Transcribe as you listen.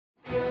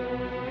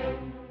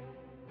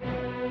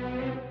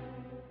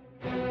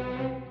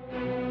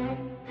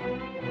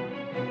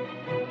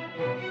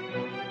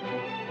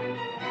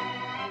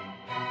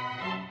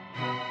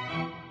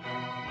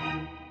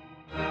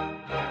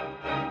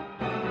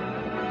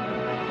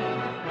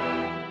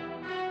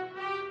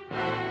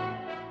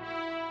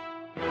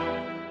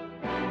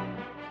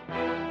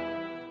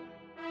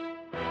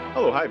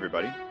Hello, hi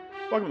everybody.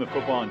 Welcome to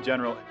Football in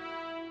General.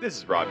 This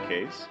is Rob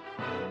Case.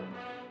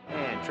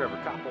 And Trevor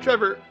Koppel.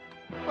 Trevor,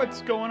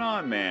 what's going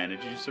on, man?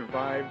 Did you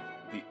survive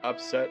the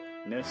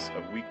upsetness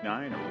of Week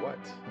 9 or what?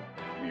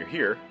 I mean, you're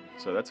here,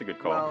 so that's a good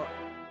call.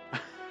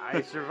 Well,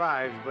 I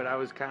survived, but I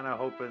was kind of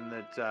hoping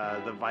that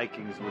the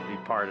Vikings would be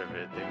part of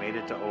it. They made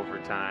it to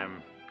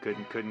overtime.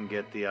 Couldn't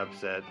get the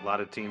upset. A lot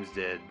of teams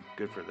did.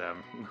 Good for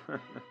them.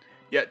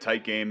 Yeah,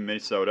 tight game,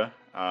 Minnesota.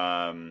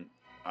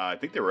 I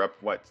think they were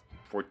up,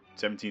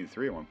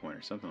 17-3 at one point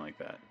or something like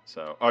that.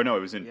 So, oh no, it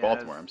was in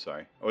Baltimore. I'm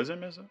sorry. Oh, was it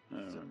Minnesota? I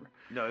don't remember.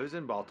 No, it was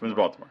in Baltimore. It was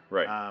Baltimore,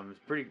 right? It was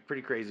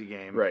pretty crazy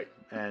game. Right.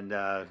 And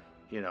it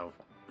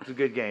was a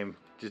good game.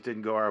 Just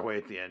didn't go our way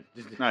at the end.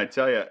 I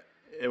tell you,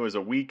 it was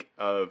a week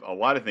of a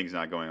lot of things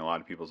not going a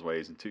lot of people's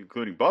ways,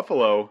 including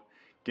Buffalo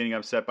getting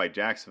upset by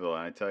Jacksonville.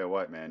 And I tell you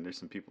what, man, there's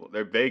some people.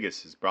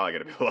 Vegas is probably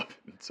going to be up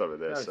in some of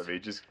this. I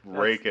mean, just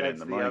raking in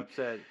the money.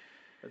 Upset.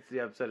 That's the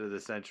upset of the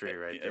century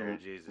right there,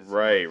 Jesus.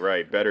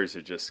 Right. Bettors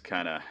are just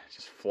kind of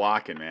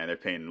flocking, man. They're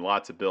paying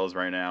lots of bills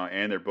right now,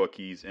 and their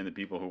bookies, and the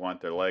people who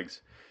want their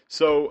legs.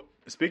 So,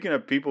 speaking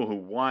of people who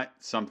want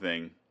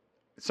something,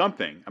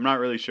 I'm not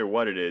really sure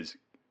what it is.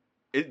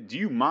 Do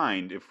you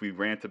mind if we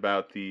rant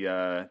about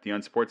the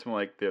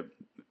unsportsmanlike, I'm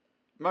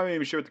not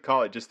even sure what to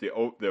call it, just the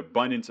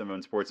abundance of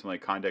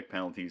unsportsmanlike conduct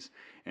penalties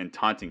and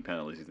taunting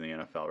penalties in the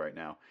NFL right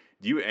now?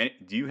 Do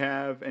you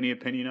have any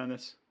opinion on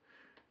this?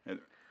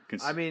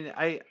 I mean,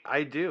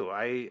 I do.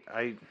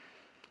 I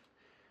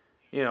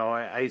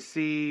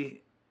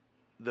see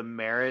the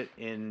merit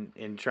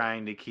in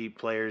trying to keep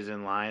players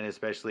in line,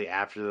 especially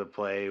after the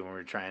play when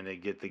we're trying to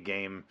get the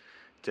game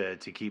to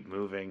keep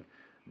moving.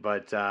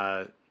 But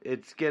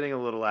it's getting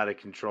a little out of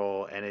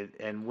control,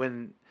 and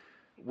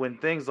when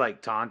things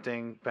like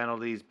taunting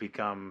penalties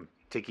become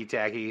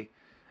ticky-tacky,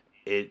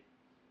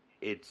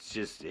 it's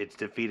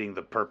defeating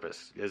the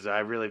purpose, because I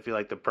really feel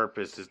like the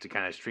purpose is to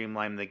kind of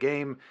streamline the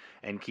game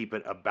and keep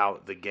it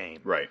about the game.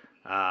 Right.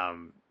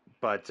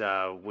 But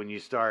when you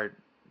start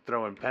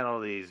throwing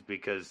penalties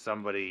because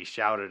somebody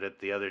shouted at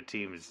the other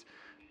team's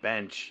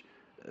bench,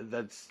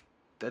 that's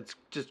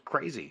just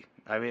crazy.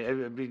 I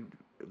mean,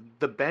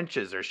 the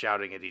benches are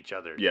shouting at each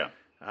other. Yeah.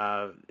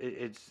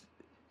 It's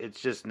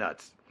just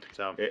nuts.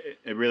 So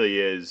it really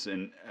is,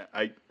 and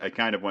I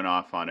kind of went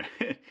off on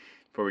it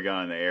before we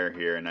got on the air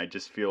here, and I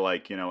just feel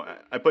like,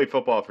 I played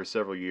football for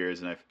several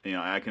years, and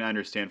I can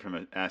understand from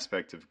an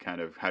aspect of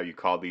kind of how you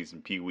call these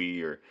in Pee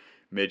Wee or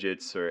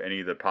midgets or any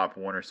of the Pop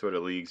Warner sort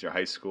of leagues or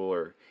high school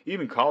or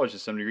even college to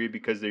some degree,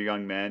 because they're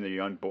young men, they're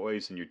young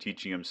boys, and you're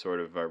teaching them sort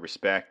of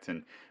respect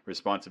and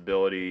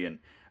responsibility and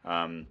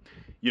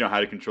how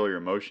to control your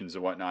emotions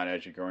and whatnot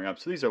as you're growing up.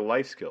 So these are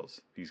life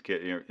skills. These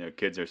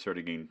kids are sort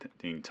of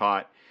being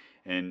taught,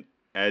 and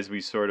as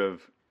we sort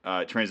of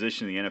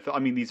transition to the NFL. I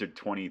mean, these are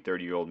 20,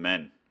 30-year-old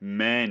men.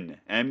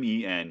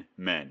 M-E-N,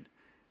 men.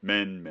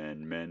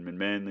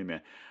 Manly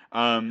men.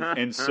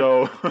 And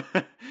so,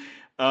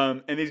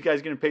 and these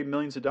guys are going to pay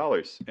millions of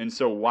dollars. And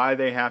so why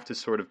they have to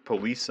sort of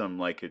police them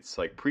like it's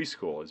like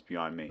preschool is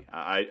beyond me.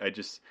 I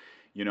just,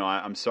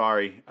 I'm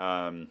sorry.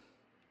 Like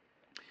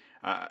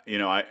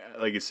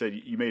I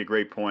said, you made a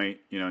great point,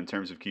 in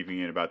terms of keeping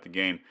it about the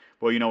game.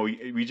 Well,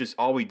 we just,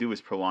 all we do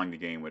is prolong the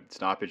game with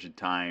stoppage at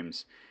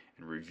times,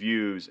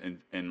 reviews and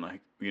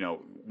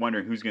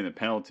wondering who's getting the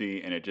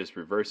penalty, and it just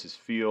reverses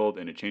field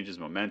and it changes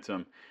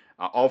momentum,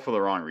 all for the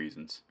wrong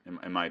reasons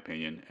in my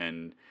opinion.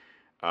 And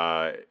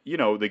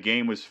the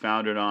game was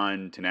founded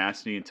on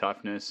tenacity and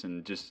toughness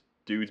and just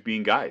dudes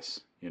being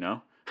guys.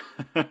 Oh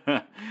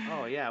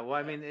yeah, well,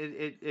 I mean,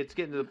 it's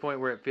getting to the point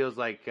where it feels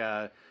like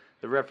the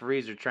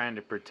referees are trying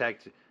to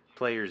protect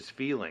players'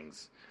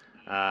 feelings.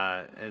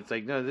 And it's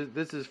like, no,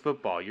 this is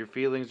football. Your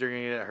feelings are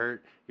going to get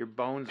hurt. Your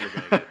bones are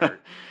going to get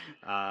hurt.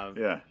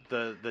 Yeah.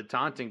 The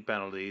taunting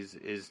penalties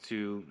is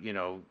to,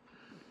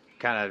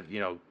 kind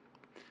of,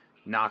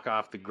 knock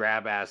off the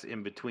grab ass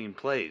in between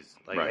plays.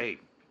 Like, right. Hey,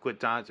 quit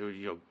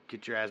taunting, or,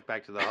 get your ass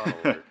back to the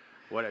huddle or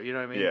whatever. You know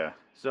what I mean? Yeah.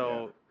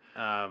 So,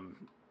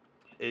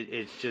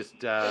 it's just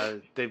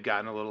they've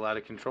gotten a little out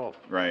of control.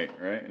 Right.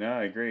 No,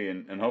 I agree.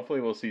 And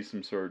hopefully we'll see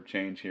some sort of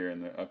change here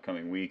in the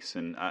upcoming weeks.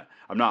 And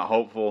I'm not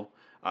hopeful.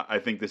 I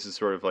think this is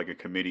sort of like a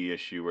committee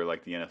issue where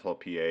like the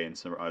NFLPA and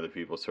some other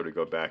people sort of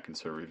go back and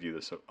sort of review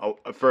this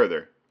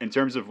further in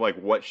terms of like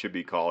what should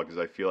be called, because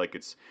I feel like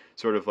it's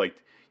sort of like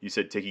you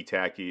said,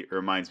 ticky-tacky. It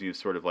reminds me of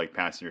sort of like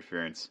pass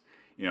interference.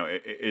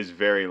 It is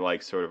very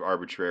like sort of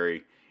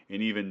arbitrary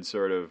and even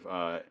sort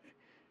of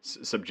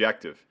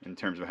subjective in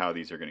terms of how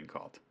these are getting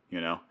called,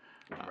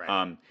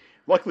 Right.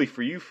 Luckily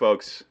for you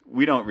folks,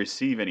 we don't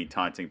receive any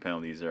taunting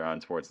penalties or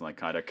unsportsmanlike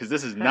conduct, because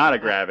this is not a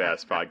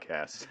grab-ass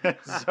podcast.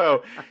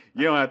 So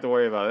you don't have to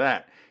worry about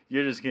that.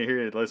 You're just going to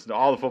hear it, listen to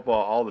all the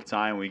football all the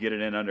time. We get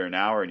it in under an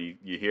hour, and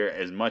you hear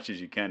as much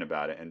as you can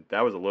about it. And that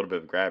was a little bit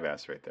of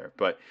grab-ass right there.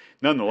 But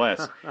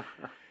nonetheless,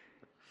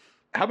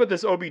 how about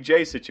this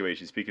OBJ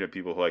situation, speaking of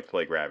people who like to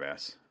play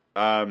grab-ass?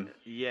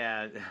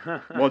 Yeah.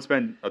 Won't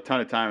spend a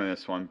ton of time on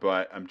this one,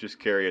 but I'm just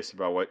curious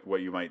about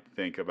what you might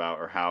think about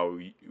or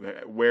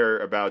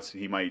whereabouts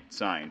he might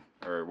sign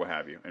or what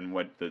have you, and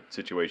what the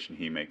situation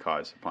he may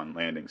cause upon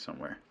landing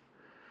somewhere.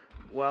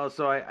 Well,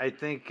 so I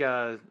think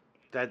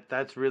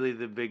that's really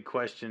the big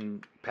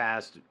question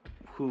past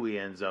who he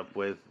ends up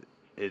with.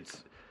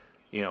 It's,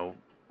 you know,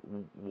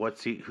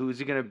 who's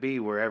he going to be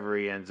wherever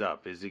he ends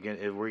up? If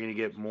we're going to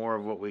get more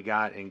of what we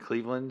got in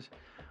Cleveland,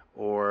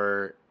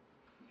 or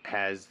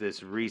has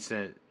this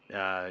recent,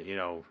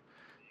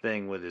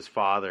 thing with his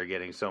father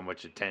getting so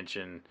much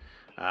attention,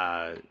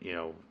 kind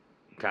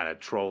of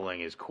trolling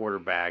his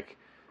quarterback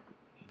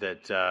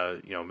that,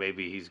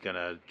 maybe he's going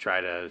to try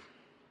to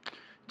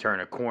turn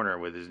a corner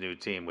with his new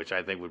team, which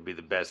I think would be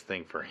the best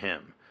thing for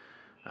him,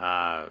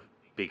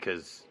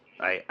 because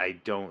I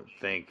don't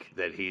think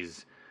that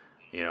he's,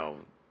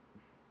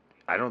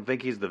 I don't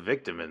think he's the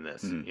victim in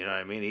this. Mm. You know what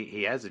I mean?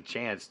 He has a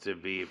chance to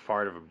be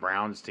part of a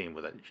Browns team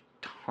with a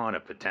ton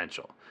of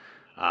potential.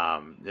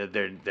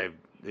 They've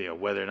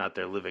whether or not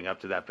they're living up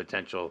to that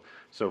potential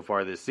so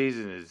far this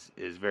season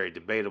is very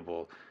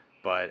debatable.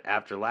 But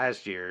after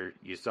last year,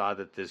 you saw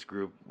that this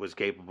group was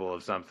capable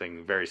of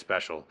something very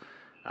special,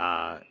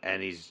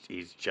 and he's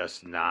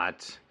just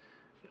not.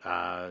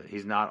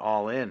 He's not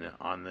all in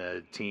on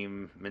the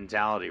team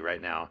mentality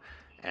right now,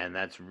 and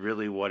that's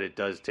really what it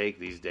does take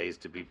these days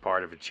to be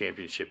part of a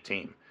championship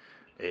team.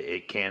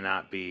 It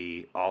cannot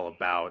be all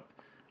about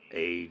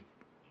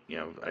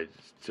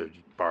to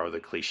borrow the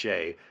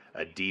cliche,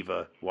 a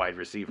diva wide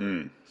receiver.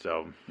 Mm.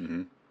 So,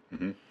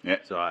 Yeah.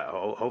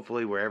 So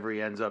hopefully wherever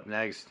he ends up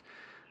next,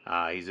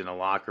 he's in a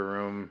locker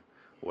room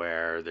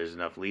where there's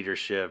enough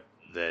leadership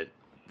that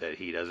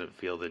he doesn't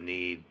feel the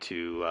need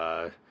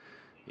to,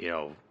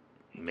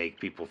 make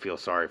people feel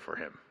sorry for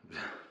him.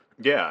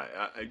 Yeah,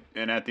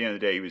 and at the end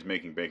of the day, he was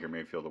making Baker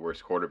Mayfield the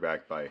worst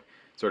quarterback by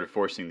sort of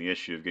forcing the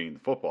issue of getting the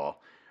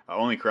football,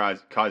 only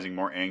causing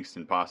more angst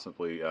and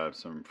possibly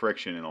some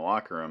friction in the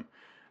locker room.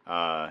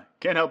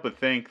 Can't help but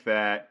think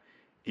that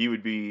he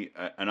would be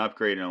an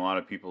upgrade in a lot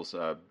of people's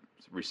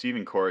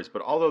receiving cores.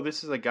 But although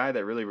this is a guy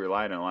that really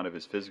relied on a lot of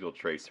his physical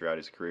traits throughout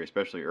his career,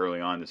 especially early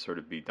on, to sort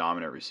of be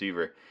dominant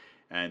receiver,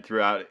 and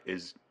throughout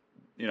his,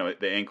 the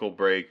ankle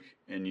break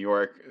in New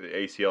York, the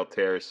ACL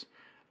tears.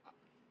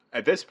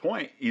 At this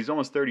point, he's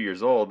almost 30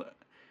 years old.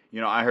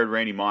 I heard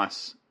Randy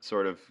Moss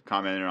sort of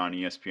commented on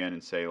ESPN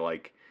and say,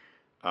 like,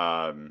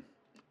 I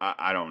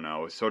don't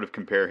know, sort of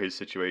compare his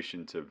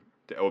situation to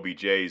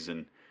OBJ's,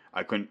 and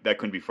that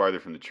couldn't be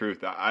farther from the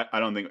truth. I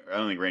don't think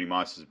Randy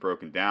Moss is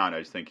broken down. I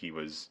just think he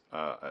was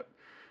a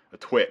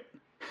twit,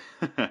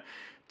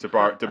 to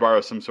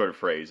borrow some sort of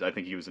phrase. I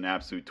think he was an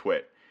absolute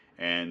twit,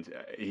 and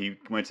he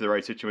went to the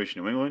right situation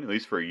in New England, at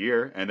least for a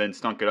year, and then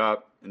stunk it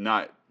up,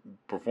 not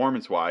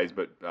performance-wise,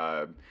 but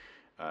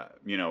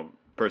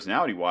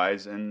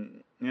personality-wise,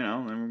 and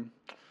and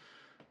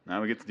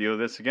now we get to deal with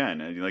this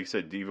again. And like you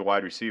said, diva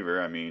wide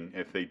receiver. I mean,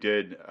 if they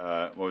did,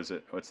 what was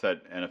it? What's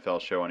that NFL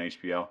show on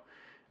HBO?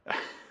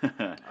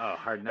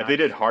 Hard Knocks. If they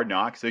did Hard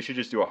Knocks, they should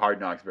just do a Hard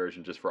Knocks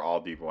version just for all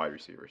diva wide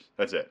receivers.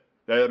 That's it.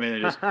 They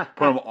just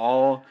put them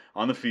all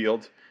on the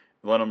field,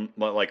 let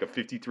like a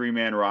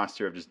 53-man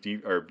roster of just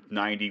or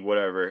 90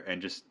 whatever,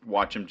 and just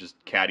watch them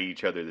just caddy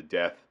each other to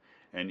death,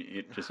 and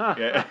it just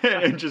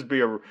and just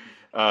be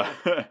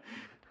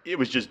it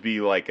would just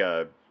be like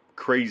a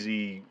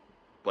crazy,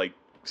 like,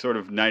 sort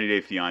of 90 Day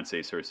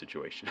Fiancé sort of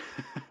situation.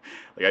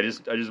 Like I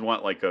just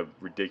want like a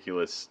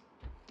ridiculous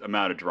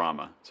amount of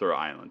drama sort of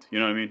island. You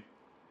know what I mean?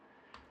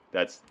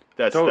 That's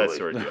Totally. that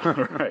sort of deal.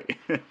 Right.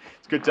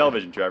 It's good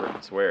television, Trevor. I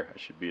swear I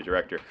should be a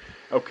director.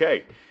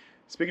 Okay.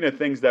 Speaking of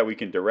things that we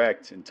can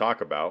direct and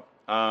talk about,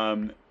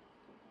 how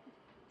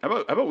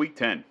about week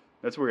 10?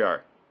 That's where we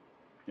are.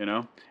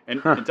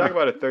 And talk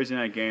about a Thursday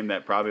night game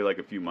that probably like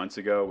a few months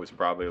ago was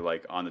probably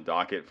like on the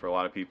docket for a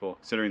lot of people,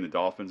 considering the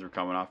Dolphins were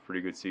coming off a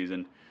pretty good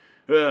season.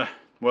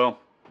 Well,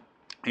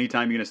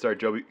 anytime you're going to start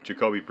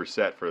Jacoby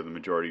Brissett for the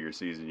majority of your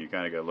season, you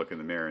kind of got to look in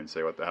the mirror and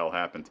say, what the hell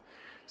happened?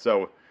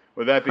 So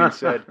with that being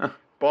said,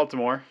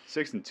 Baltimore,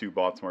 6-2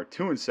 Baltimore,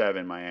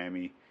 2-7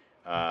 Miami.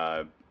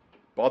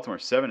 Baltimore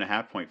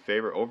 7.5 point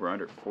favorite, over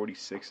under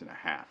 46.5.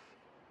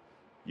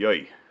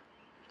 Yoy.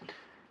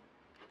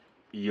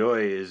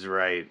 Yoy is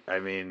right. I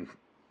mean,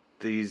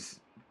 these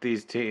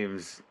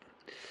teams,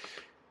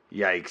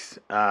 yikes.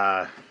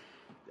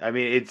 I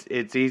mean,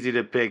 it's easy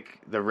to pick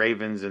the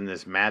Ravens in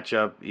this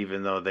matchup,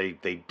 even though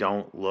they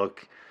don't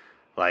look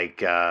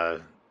like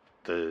the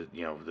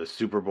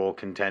Super Bowl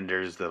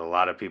contenders that a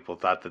lot of people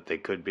thought that they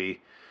could be.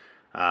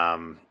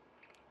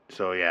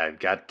 So yeah,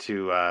 got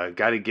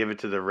to give it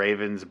to the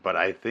Ravens, but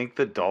I think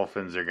the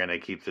Dolphins are going to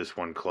keep this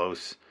one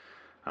close.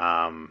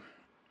 I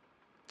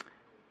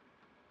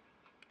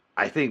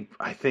think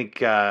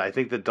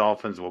the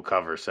Dolphins will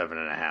cover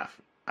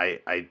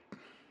 7.5.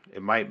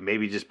 It might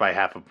maybe just by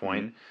half a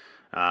point. Mm-hmm.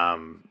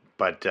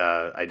 But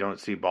I don't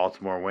see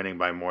Baltimore winning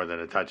by more than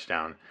a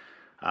touchdown.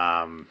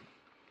 I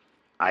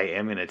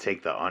am going to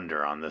take the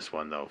under on this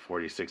one though,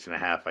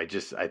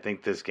 46.5. I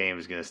think this game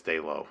is going to stay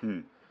low.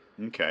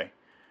 Okay.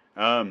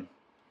 Um,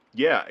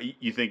 yeah,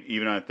 you think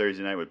even on a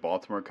Thursday night with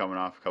Baltimore coming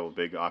off a couple of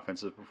big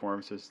offensive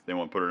performances, they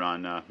won't put it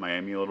on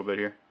Miami a little bit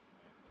here?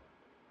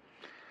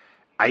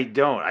 I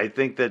don't. I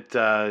think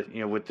that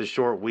with the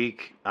short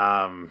week,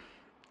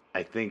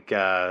 I think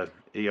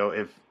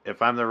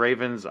if I'm the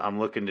Ravens, I'm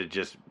looking to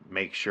just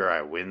make sure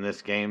I win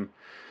this game.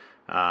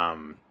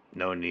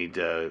 No need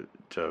to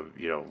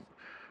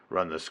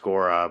run the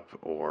score up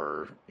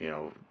or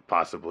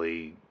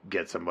possibly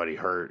get somebody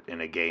hurt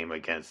in a game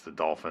against the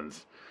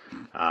Dolphins.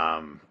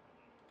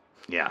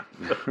 Yeah.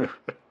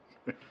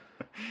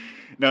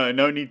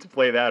 No need to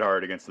play that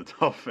hard against the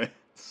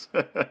Dolphins.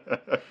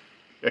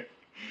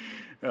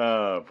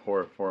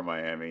 Poor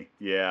Miami.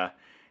 Yeah,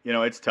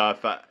 it's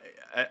tough.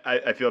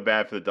 I feel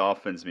bad for the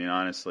Dolphins. I mean,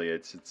 honestly,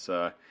 it's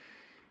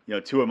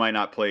Tua might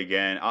not play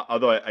again.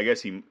 Although I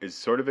guess he is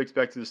sort of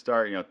expected to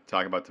start.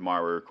 Talking about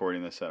tomorrow, we're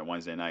recording this on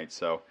Wednesday night,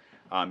 so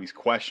he's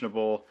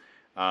questionable.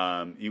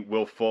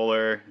 Will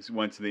Fuller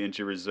went to the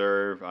injured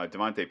reserve.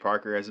 Devontae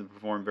Parker hasn't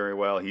performed very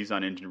well. He's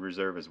on injured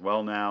reserve as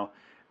well now.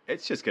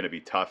 It's just going to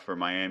be tough for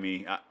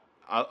Miami.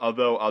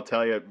 Although I'll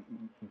tell you,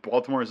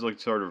 Baltimore's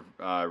looked sort of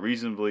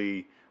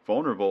reasonably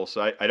vulnerable,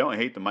 so I don't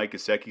hate the Mike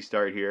Gesicki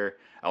start here.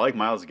 I like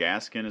Myles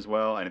Gaskin as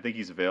well, and I think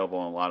he's available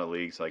in a lot of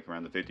leagues, like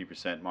around the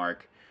 50%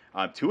 mark.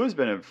 Tua's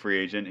been a free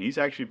agent, and he's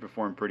actually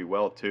performed pretty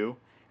well too,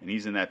 and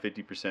he's in that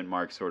 50%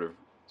 mark sort of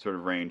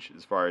range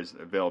as far as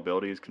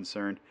availability is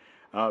concerned.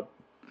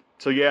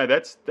 So yeah,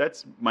 that's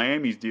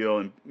Miami's deal,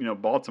 and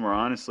Baltimore.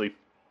 Honestly,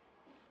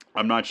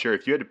 I'm not sure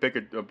if you had to pick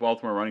a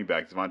Baltimore running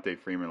back, Devontae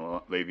Freeman,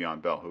 or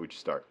Le'Veon Bell, who would you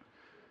start?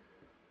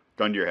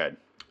 Gun to your head.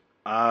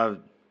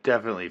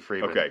 Definitely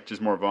Freeman. Okay,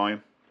 just more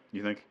volume,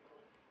 you think?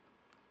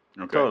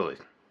 Okay. Totally.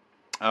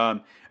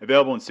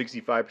 Available in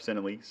 65%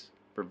 of leagues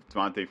for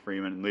Devontae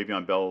Freeman, and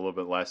Le'Veon Bell a little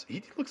bit less.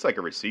 He looks like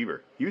a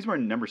receiver. He was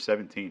wearing number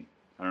 17.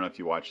 I don't know if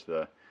you watched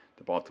the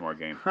Baltimore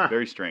game. Huh.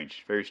 Very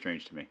strange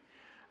to me.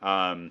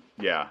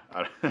 Yeah,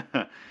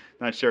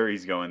 not sure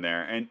he's going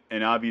there.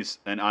 And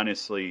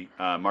honestly,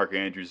 Mark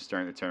Andrews is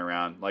starting to turn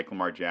around, like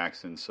Lamar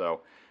Jackson.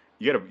 So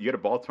you get a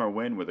Baltimore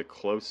win with a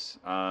close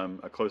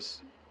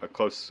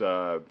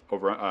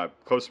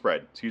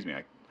spread. Excuse me,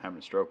 I'm having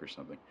a stroke or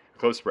something. A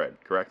close spread,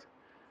 correct?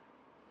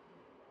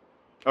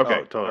 Okay,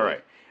 Oh, totally. All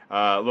right.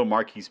 A little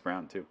Marquise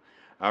Brown too.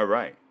 All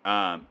right.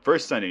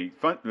 First Sunday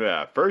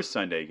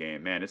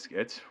game. Man,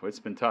 it's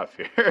been tough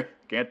here.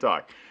 Can't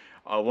talk.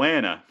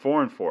 Atlanta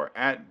 4-4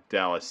 at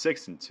Dallas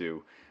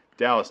 6-2.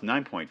 Dallas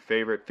 9-point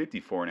favorite,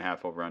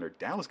 54.5 over under.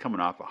 Dallas coming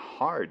off a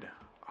hard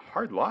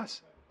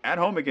loss at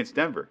home against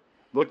Denver.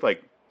 Looked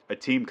like a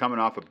team coming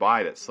off a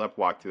bye that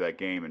sleptwalked through that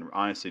game and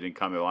honestly didn't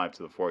come alive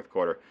to the fourth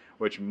quarter,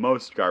 which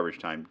most garbage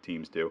time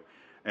teams do.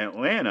 And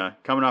Atlanta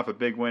coming off a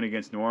big win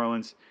against New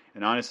Orleans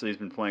and honestly has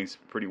been playing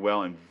pretty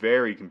well and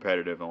very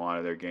competitive in a lot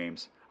of their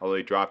games, although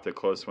they dropped a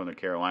close one to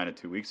Carolina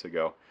 2 weeks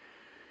ago.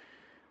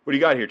 What do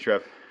you got here,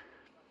 Trev?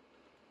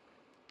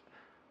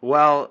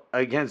 Well,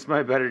 against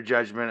my better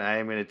judgment, I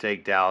am going to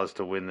take Dallas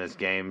to win this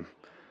game.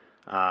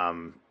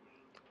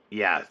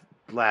 Yeah,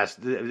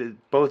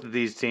 both of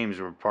these teams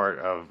were part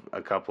of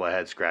a couple of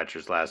head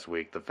scratchers last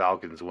week. The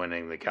Falcons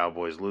winning, the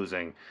Cowboys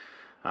losing.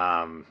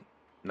 Not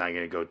going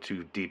to go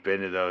too deep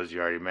into those.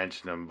 You already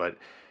mentioned them, but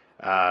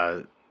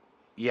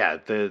yeah,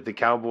 the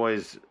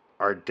Cowboys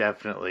are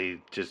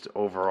definitely just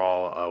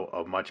overall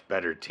a much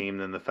better team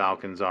than the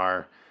Falcons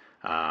are.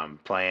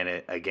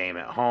 Playing a game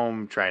at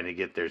home, trying to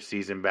get their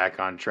season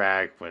back on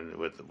track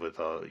with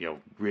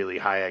really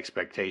high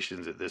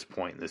expectations at this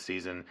point in the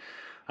season.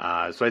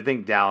 So I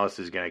think Dallas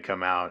is going to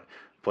come out,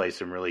 play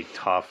some really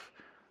tough,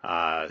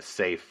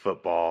 safe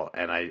football,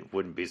 and I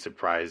wouldn't be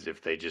surprised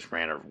if they just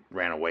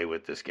ran away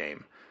with this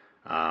game.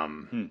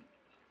 I'm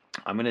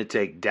going to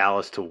take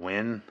Dallas to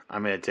win.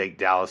 I'm going to take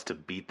Dallas to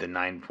beat the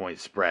 9-point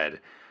spread,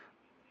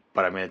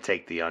 but I'm going to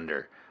take the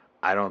under.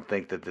 I don't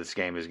think that this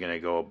game is going to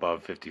go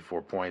above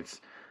 54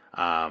 points.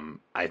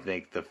 I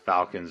think the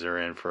Falcons are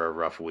in for a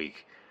rough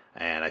week,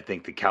 and I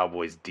think the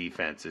Cowboys'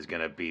 defense is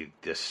going to be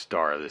the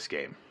star of this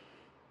game.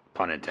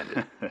 Pun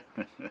intended.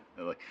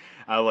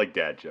 I like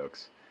dad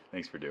jokes.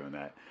 Thanks for doing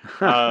that.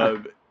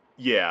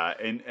 Yeah,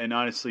 and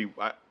honestly,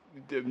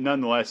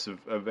 nonetheless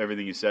of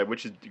everything you said,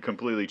 which is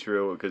completely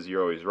true because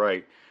you're always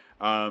right.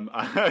 I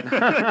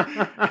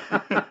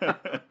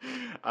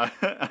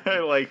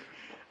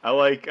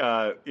like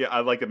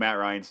the Matt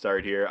Ryan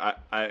start here.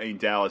 I mean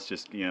Dallas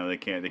just they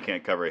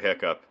can't cover a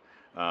hiccup.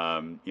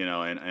 And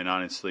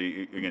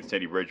honestly against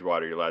Teddy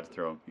Bridgewater you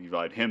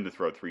allowed him to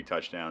throw 3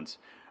 touchdowns.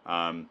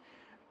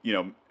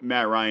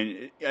 Matt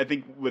Ryan, I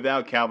think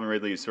without Calvin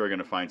Ridley, he's sort of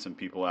going to find some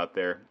people out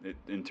there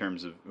in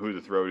terms of who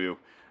to throw to.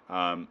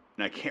 And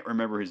I can't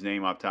remember his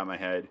name off the top of my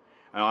head.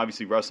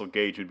 Obviously, Russell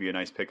Gage would be a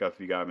nice pickup if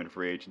you got him in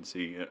free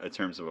agency in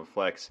terms of a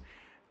flex.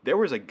 There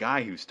was a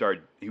guy he was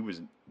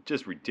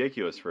just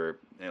ridiculous for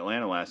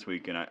Atlanta last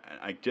week, and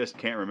I just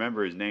can't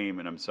remember his name,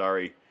 and I'm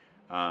sorry.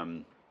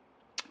 Trying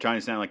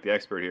to sound like the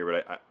expert here,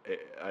 but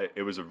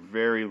it was a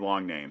very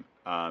long name.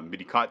 But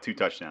he caught 2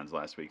 touchdowns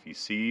last week. If you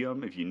see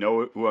him, if you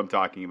know who I'm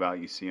talking about,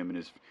 you see him in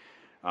his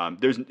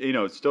There's,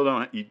 still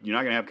you're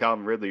not going to have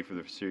Calvin Ridley for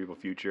the foreseeable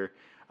future.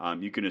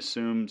 You can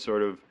assume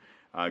sort of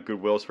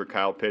goodwills for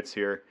Kyle Pitts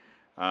here.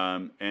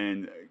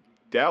 And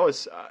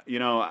Dallas,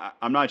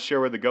 I'm not sure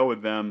where to go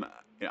with them.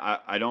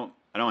 I don't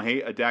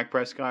hate a Dak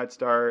Prescott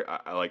start.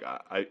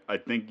 I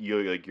think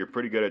you're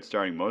pretty good at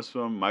starting most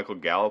of them. Michael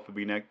Gallup will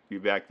be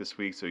back this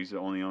week, so he's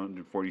only owned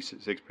in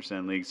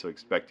 46% league, so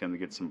expect him to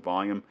get some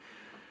volume.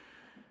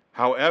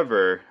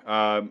 However,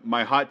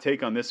 my hot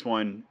take on this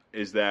one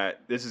is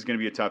that this is going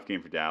to be a tough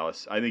game for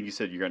Dallas. I think you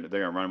said they're going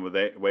to run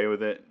away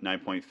with it.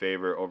 9-point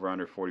favor, over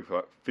under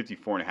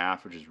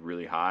 54.5, which is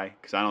really high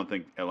because I don't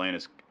think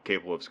Atlanta's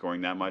capable of scoring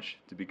that much,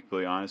 to be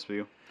completely honest with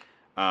you.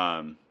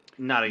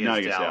 Not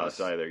against Dallas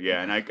either.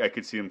 Yeah, and I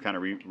could see them kind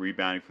of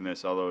rebounding from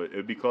this, although it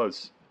would be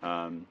close.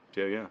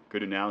 Good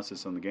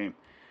analysis on the game.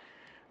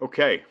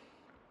 Okay.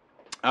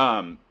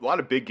 A lot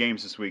of big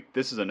games this week.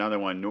 This is another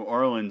one. New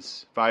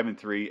Orleans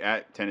 5-3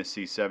 at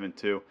Tennessee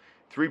 7-2.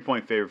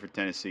 3-point favorite for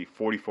Tennessee,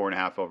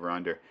 44.5 over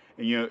under.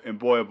 And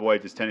boy, oh boy,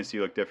 does Tennessee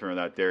look different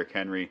without Derrick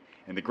Henry.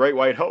 And the great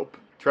white hope,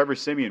 Trevor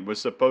Siemian,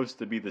 was supposed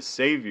to be the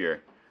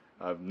savior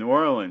of New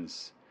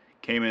Orleans.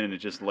 Came in and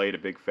just laid a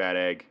big fat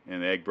egg,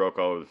 and the egg broke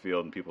all over the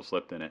field, and people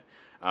slipped in it.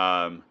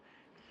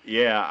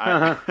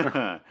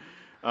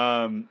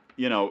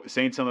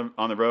 Saints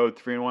on the road,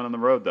 3-1 on the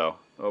road though.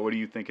 What do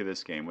you think of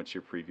this game? What's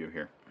your preview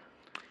here?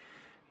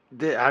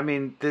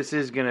 This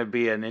is going to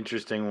be an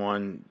interesting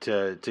one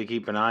to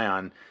keep an eye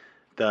on.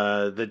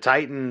 The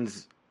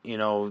Titans,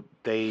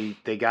 they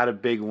got a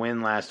big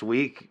win last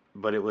week,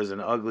 but it was an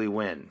ugly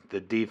win.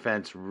 The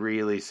defense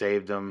really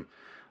saved them.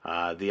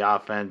 The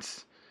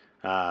offense,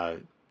 the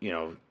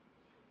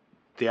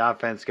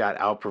offense got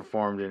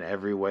outperformed in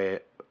every way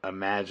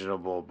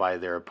imaginable by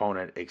their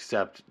opponent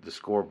except the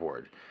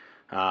scoreboard.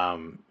 A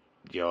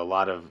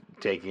lot of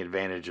taking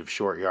advantage of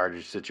short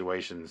yardage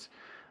situations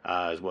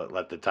is what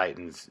let the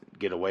Titans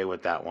get away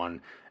with that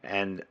one.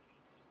 And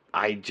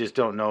I just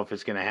don't know if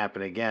it's going to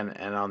happen again.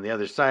 And on the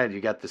other side,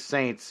 you got the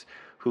Saints,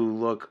 who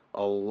look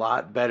a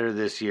lot better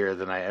this year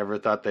than I ever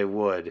thought they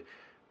would.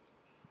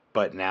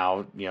 But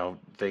now,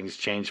 things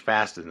change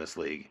fast in this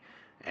league.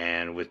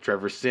 And with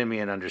Trevor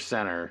Siemian under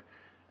center,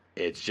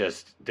 there's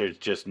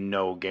just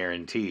no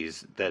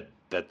guarantees that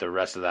the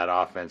rest of that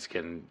offense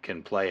can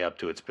play up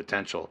to its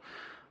potential.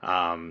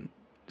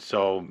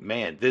 So,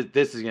 man,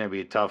 this is going to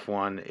be a tough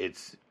one.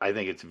 I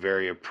think it's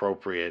very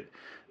appropriate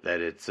that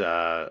it's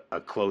a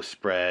close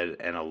spread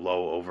and a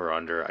low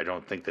over-under. I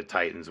don't think the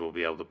Titans will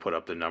be able to put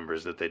up the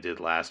numbers that they did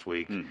last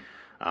week.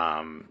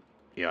 I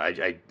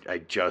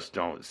just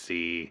don't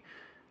see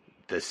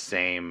the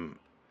same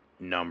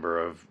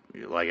number of,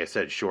 like I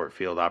said, short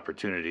field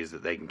opportunities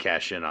that they can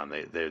cash in on.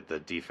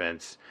 The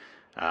defense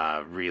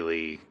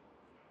really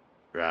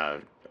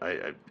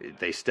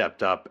they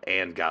stepped up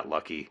and got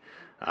lucky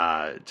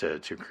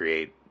to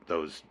create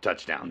those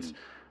touchdowns.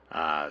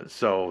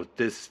 So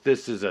this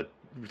is a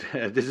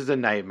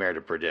nightmare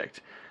to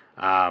predict.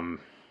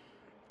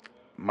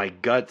 My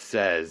gut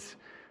says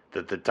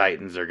that the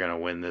Titans are going to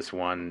win this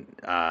one.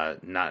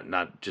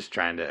 Not just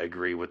trying to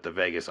agree with the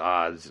Vegas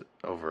odds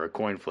over a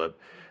coin flip,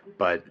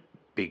 but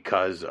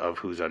because of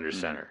who's under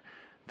center.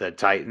 The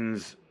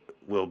Titans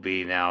will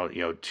be now,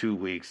 2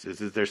 weeks.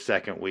 This is their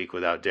second week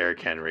without Derrick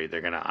Henry.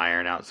 They're going to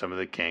iron out some of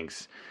the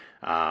kinks.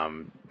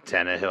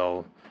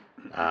 Tannehill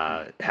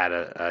had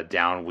a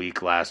down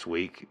week last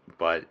week,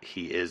 but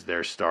he is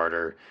their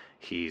starter.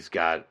 He's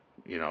got,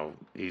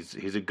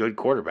 he's a good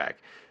quarterback.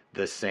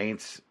 The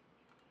Saints,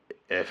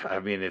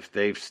 if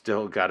they've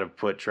still got to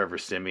put Trevor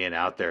Siemian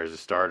out there as a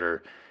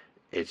starter,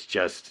 there's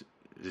just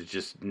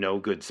no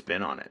good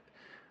spin on it.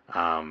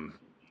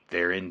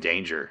 They're in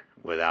danger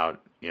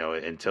without,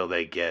 until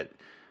they get,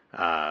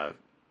 even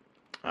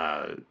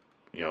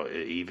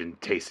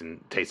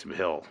Taysom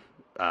Hill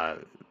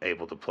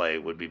able to play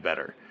would be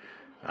better.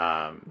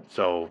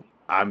 So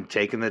I'm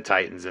taking the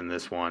Titans in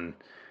this one,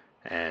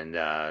 and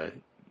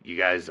you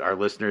guys, our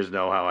listeners,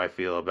 know how I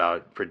feel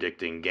about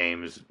predicting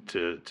games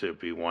to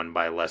be won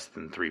by less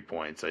than 3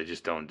 points. I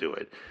just don't do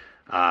it.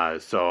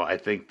 So I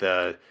think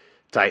the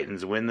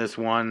Titans win this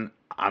one.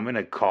 I'm going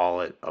to call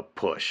it a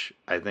push.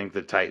 I think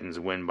the Titans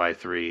win by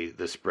 3.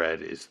 The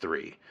spread is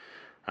 3.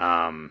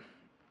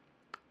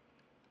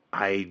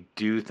 I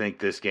do think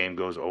this game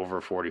goes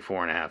over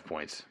 44.5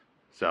 points.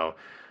 So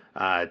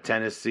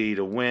Tennessee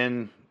to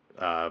win,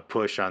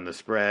 push on the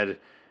spread,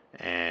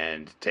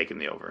 and taking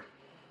the over.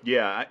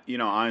 Yeah,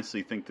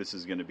 honestly think this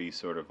is going to be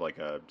sort of like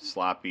a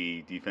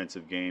sloppy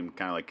defensive game,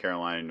 kind of like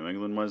Carolina and New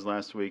England was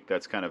last week.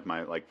 That's kind of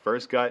my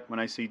first gut when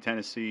I see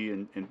Tennessee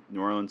and New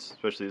Orleans,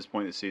 especially at this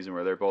point in the season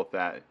where they're both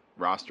at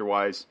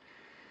roster-wise.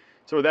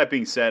 So with that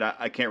being said,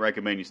 I can't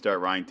recommend you start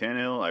Ryan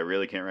Tannehill. I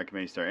really can't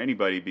recommend you start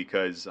anybody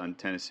because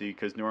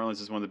New Orleans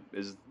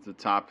is the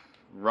top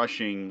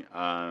rushing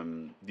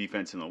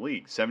defense in the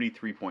league.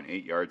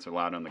 73.8 yards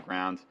allowed on the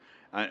ground.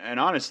 And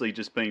honestly,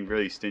 just playing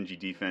really stingy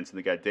defense. And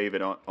they got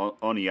David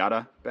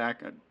Onyata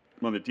back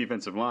on the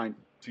defensive line.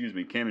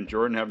 Cameron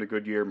Jordan having a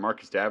good year.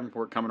 Marcus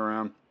Davenport coming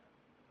around.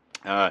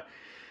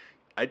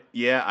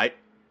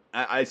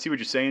 I see what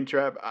you're saying,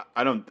 Trev.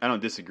 I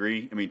don't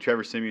disagree. I mean,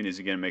 Trevor Siemian is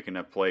again making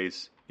enough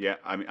plays. Yeah,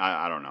 I mean,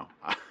 I don't know.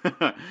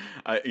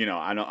 I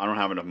don't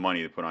have enough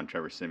money to put on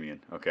Trevor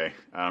Siemian. Okay,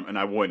 and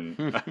I wouldn't.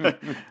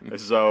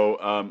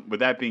 So,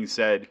 with that being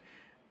said,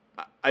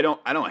 I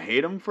don't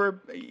hate him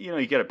for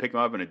you got to pick him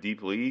up in a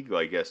deep league,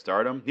 like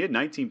start him. He had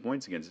 19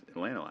 points against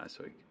Atlanta last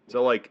week.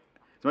 So like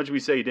as much as we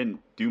say he didn't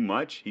do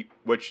much,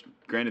 which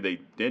granted they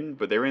didn't,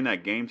 but they were in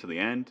that game to the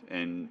end,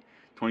 and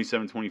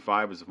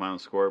 27-25 was the final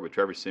score with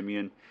Trevor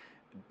Siemian.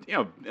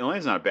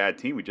 Atlanta's not a bad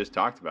team. We just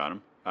talked about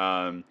him.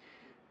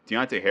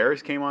 Deontay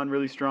Harris came on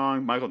really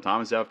strong. Michael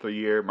Thomas after a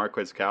year.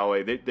 Marquez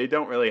Callaway. They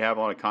don't really have a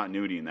lot of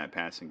continuity in that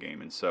passing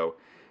game, and so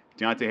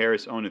Deontay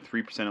Harris owned at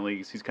 3% of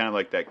leagues. He's kind of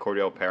like that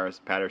Cordell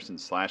Patterson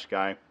slash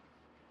guy.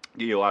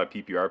 Get you a lot of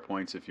PPR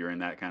points if you're in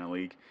that kind of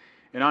league.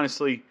 And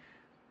honestly,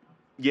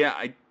 yeah,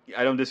 I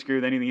don't disagree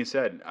with anything you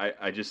said.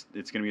 I just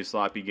it's going to be a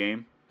sloppy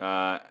game.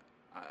 I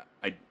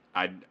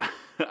find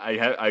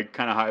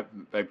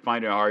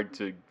it hard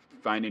to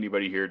find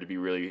anybody here to be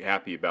really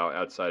happy about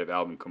outside of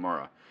Alvin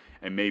Kamara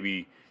and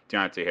maybe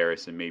Deontay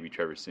Harris and maybe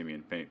Trevor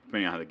Siemian,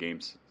 depending on how the game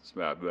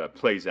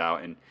plays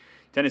out. And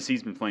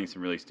Tennessee's been playing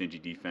some really stingy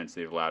defense.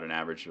 They've allowed an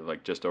average of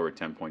like just over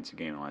 10 points a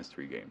game in the last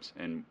 3 games.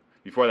 And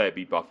before that,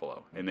 beat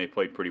Buffalo, and they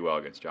played pretty well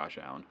against Josh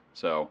Allen.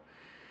 So,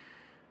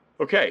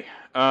 okay,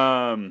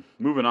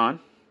 moving on.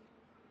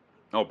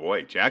 Oh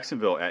boy,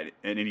 Jacksonville at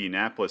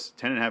Indianapolis,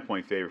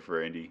 10.5-point favorite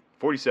for Indy,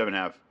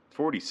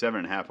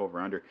 47.5 over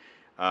under.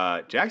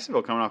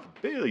 Jacksonville coming off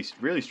a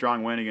really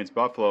strong win against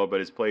Buffalo, but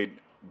has played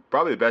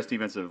probably the best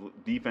defense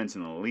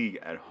in the league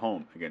at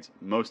home against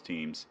most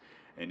teams.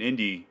 And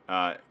Indy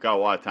got a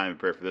lot of time to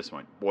prepare for this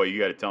one. Boy, you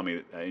got to tell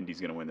me that Indy's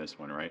going to win this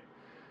one, right?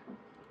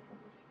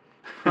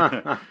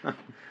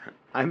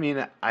 I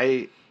mean,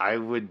 I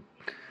would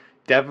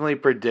definitely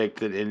predict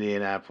that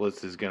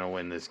Indianapolis is going to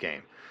win this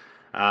game.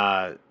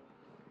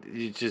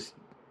 You just,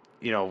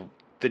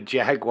 the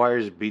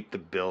Jaguars beat the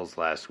Bills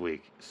last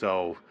week,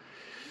 so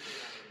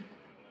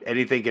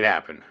anything could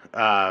happen.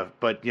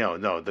 But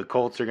no, the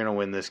Colts are going to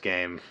win this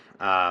game.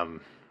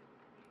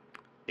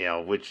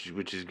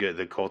 Which is good.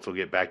 The Colts will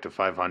get back to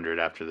 500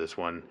 after this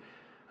one.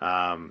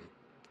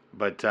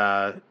 But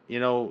the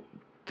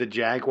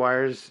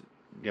Jaguars,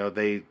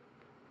 they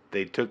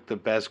took the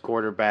best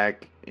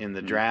quarterback in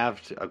the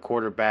draft, a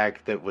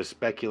quarterback that was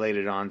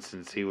speculated on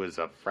since he was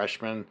a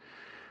freshman.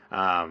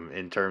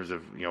 In terms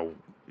of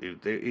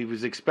he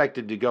was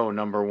expected to go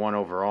number 1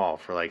 overall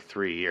for like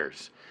 3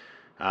 years.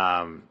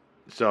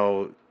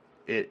 So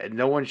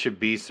no one should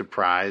be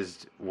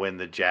surprised when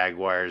the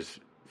Jaguars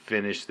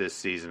finish this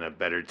season a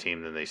better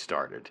team than they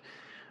started.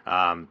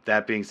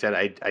 That being said,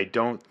 I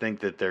don't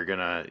think that they're going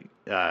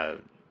to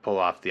pull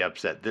off the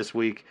upset this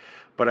week,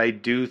 but I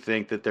do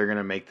think that they're going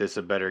to make this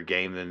a better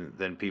game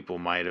than people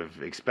might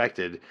have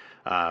expected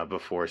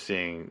before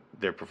seeing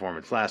their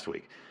performance last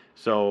week.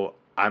 So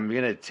I'm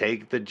going to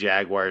take the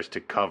Jaguars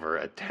to cover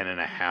a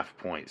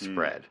 10.5-point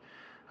spread.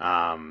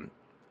 I'm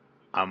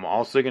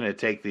also going to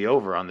take the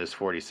over on this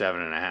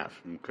 47.5.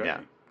 Okay.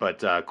 Yeah,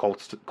 but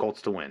Colts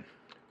to win.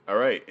 All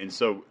right, and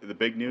so the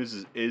big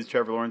news is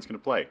Trevor Lawrence going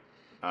to play?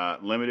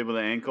 Limited with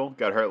an ankle,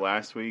 got hurt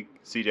last week.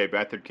 C.J.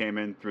 Beathard came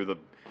in through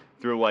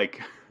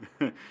like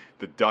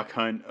the duck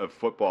hunt of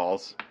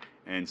footballs,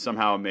 and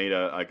somehow made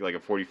a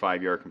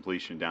 45-yard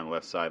completion down the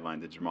left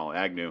sideline to Jamal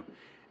Agnew.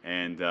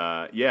 And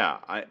I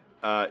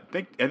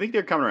think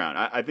they're coming around.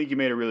 I think you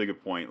made a really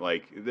good point.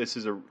 Like this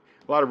is a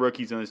lot of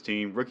rookies on this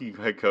team, rookie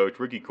head coach,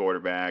 rookie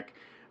quarterback,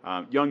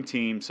 young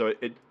team. So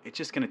it's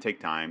just going to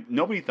take time.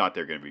 Nobody thought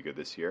they were going to be good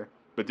this year.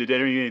 But did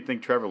anybody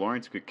think Trevor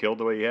Lawrence could kill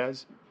the way he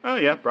has? Oh,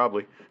 yeah,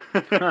 probably.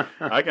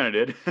 I kind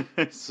of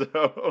did.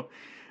 So,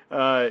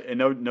 and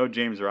no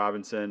James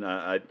Robinson.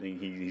 I think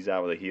he's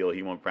out with a heel.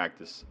 He won't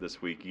practice this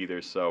week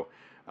either. So,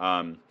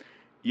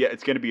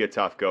 it's going to be a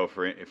tough go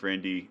for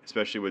Indy,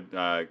 especially with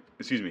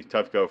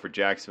tough go for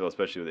Jacksonville,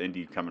 especially with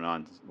Indy coming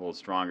on a little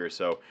stronger.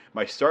 So,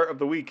 my start of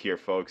the week here,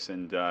 folks,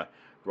 and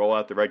roll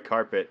out the red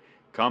carpet.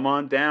 Come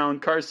on down,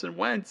 Carson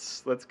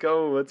Wentz. Let's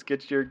go. Let's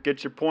get your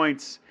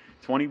points.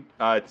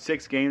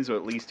 26 games with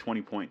at least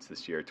 20 points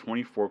this year.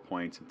 24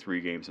 points in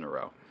 3 games in a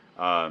row.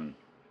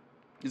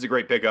 He's a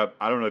great pickup.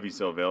 I don't know if he's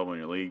still available in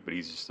your league, but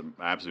he's just an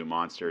absolute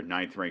monster.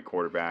 9th-ranked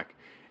quarterback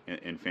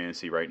in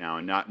fantasy right now,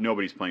 and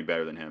nobody's playing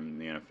better than him in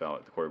the NFL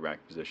at the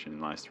quarterback position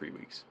in the last 3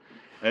 weeks.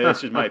 And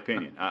that's just my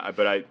opinion.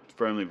 But I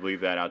firmly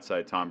believe that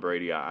outside Tom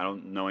Brady, I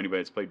don't know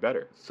anybody that's played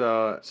better.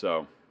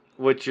 So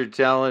what you're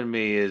telling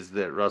me is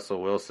that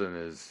Russell Wilson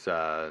is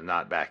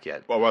not back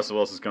yet. Well, Russell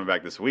Wilson's coming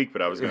back this week,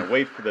 but I was going to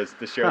wait for this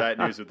to share that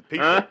news with the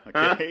people.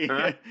 Okay,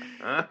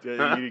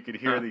 you could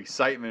hear the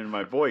excitement in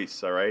my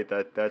voice. All right,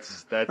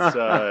 that's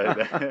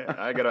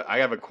I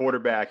have a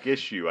quarterback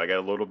issue. I got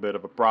a little bit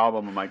of a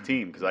problem on my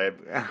team because I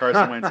have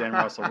Carson Wentz and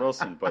Russell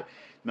Wilson. But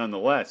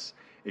nonetheless,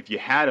 if you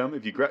had him,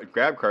 if you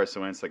grab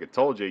Carson Wentz, like I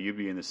told you, you'd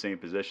be in the same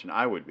position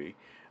I would be.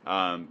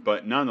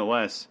 But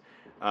nonetheless.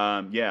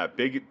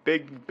 Big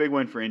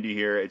win for Indy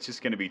here. It's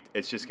just gonna be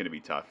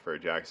tough for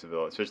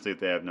Jacksonville, especially if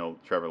they have no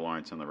Trevor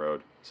Lawrence on the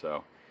road.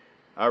 So,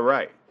 all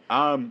right,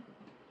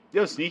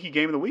 Sneaky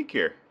game of the week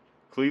here.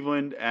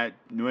 Cleveland at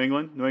New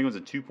England. New England's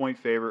a 2-point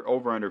favorite,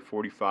 over under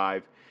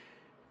 45.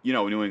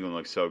 New England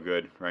looks so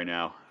good right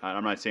now.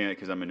 I'm not saying it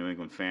because I'm a New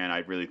England fan. I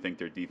really think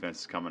their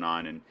defense is coming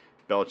on, and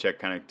Belichick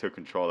kind of took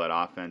control of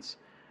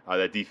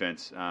that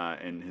defense,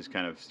 and has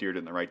kind of steered it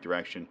in the right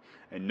direction.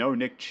 And no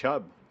Nick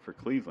Chubb for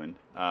Cleveland.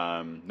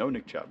 No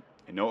Nick Chubb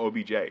and no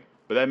OBJ.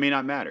 But that may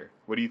not matter.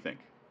 What do you think?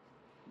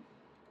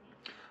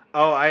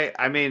 Oh,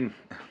 I mean,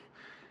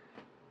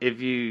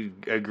 if you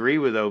agree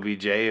with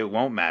OBJ, it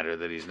won't matter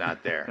that he's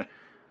not there.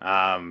 You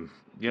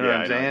know what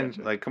I'm saying?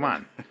 Like, come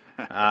on.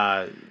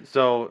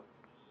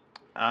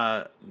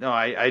 No,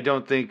 I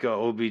don't think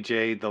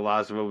the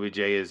loss of OBJ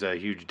is a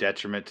huge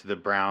detriment to the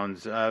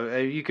Browns.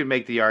 You could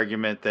make the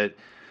argument that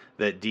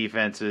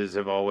defenses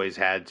have always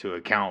had to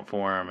account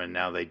for him, and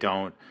now they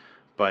don't.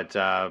 But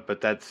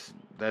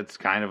that's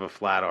kind of a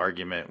flat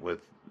argument with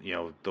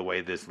the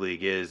way this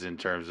league is in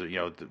terms of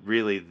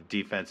really the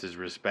defenses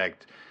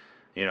respect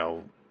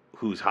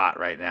who's hot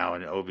right now,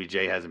 and OBJ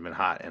hasn't been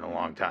hot in a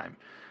long time.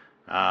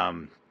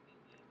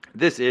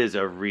 This is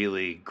a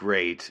really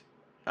great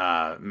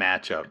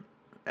matchup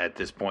at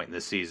this point in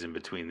the season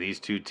between these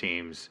two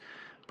teams,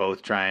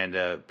 both trying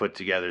to put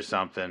together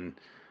something.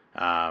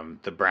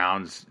 The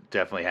Browns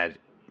definitely had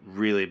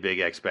really big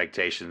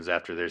expectations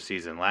after their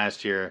season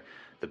last year.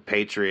 The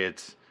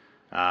Patriots,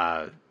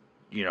 the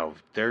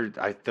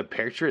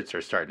Patriots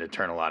are starting to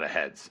turn a lot of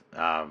heads.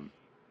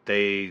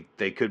 They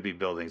could be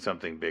building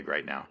something big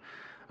right now.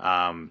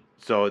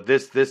 So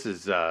this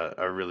is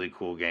a really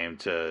cool game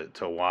to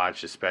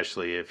watch,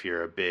 especially if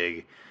you're a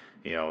big,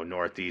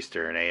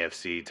 Northeastern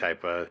AFC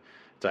type of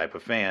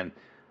fan.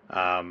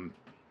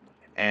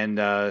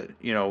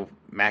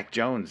 Mac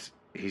Jones,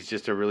 he's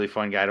just a really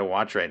fun guy to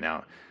watch right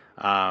now.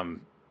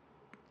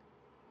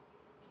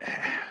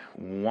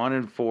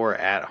 1-4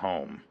 at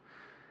home.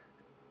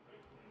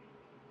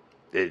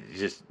 It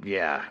just,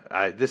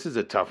 this is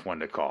a tough one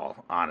to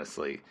call,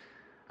 honestly.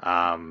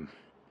 The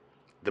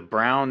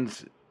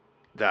Browns,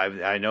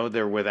 I know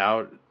they're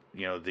without,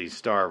 the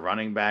star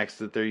running backs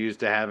that they're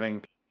used to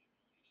having.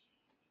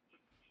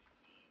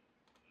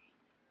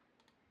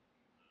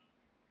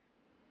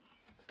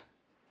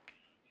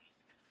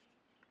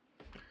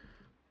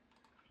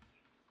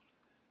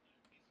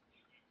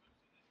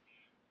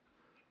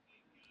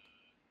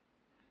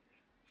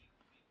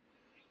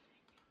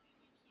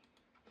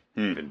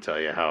 Even tell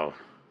you how.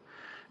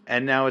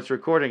 And now it's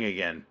recording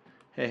again.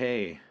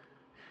 Hey.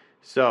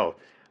 So,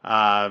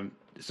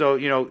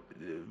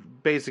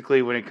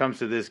 basically, when it comes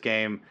to this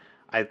game,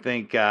 I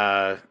think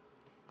that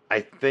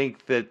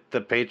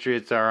the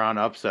Patriots are on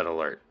upset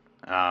alert.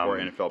 Or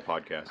NFL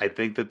podcast. I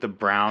think that the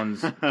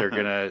Browns, they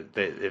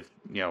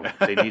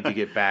need to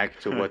get back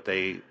to what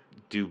they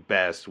do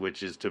best,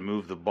 which is to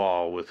move the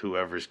ball with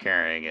whoever's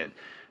carrying it,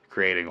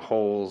 creating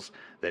holes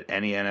that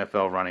any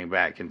NFL running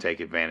back can take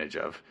advantage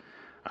of.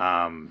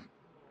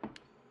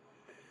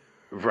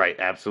 Right,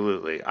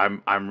 absolutely.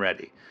 I'm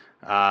ready.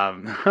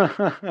 But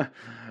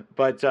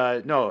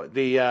no,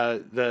 the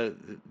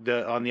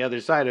on the other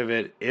side of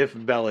it, if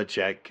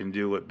Belichick can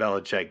do what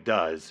Belichick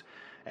does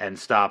and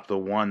stop the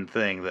one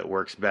thing that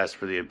works best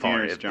for the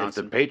opponent, if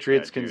the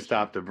Patriots can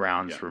stop the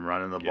Browns from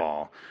running the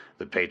ball,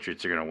 the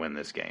Patriots are going to win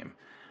this game.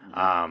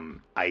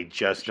 I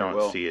just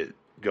don't see it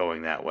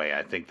going that way.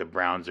 I think the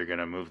Browns are going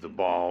to move the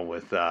ball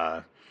with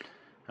I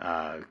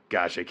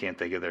can't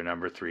think of their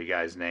number 3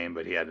 guy's name,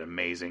 but he had an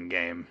amazing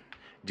game.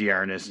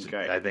 D'Ernest,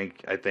 okay. I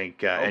think,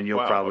 and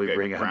you'll probably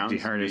bring up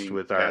D'Ernest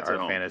with our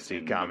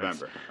fantasy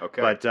comments.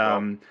 Okay. But I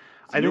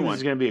think this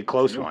is going to be a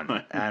close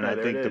one, and I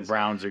think the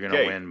Browns are going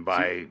to win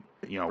by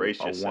a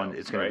one.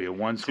 It's going to be a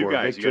one-score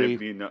victory.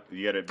 You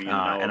got to be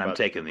and I'm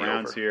taking the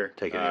Browns over. Here.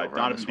 Taking the over.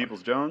 Donovan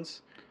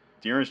Peoples-Jones,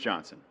 D'Ernest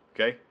Johnson.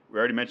 Okay, we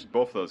already mentioned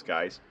both of those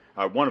guys.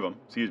 One of them,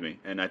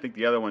 and I think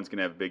the other one's going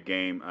to have a big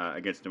game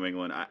against New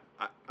England.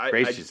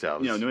 Brace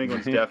yourselves. New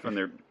England's def on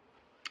their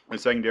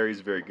secondary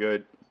is very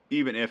good,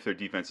 even if their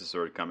defense is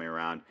sort of coming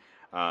around.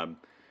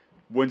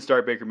 Wouldn't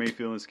start Baker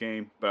Mayfield in this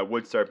game, but I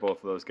would start both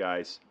of those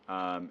guys.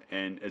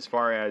 And as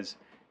far as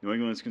New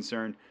England is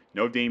concerned,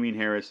 no Damian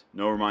Harris,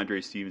 no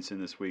Ramondre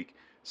Stevenson this week.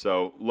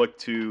 So look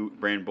to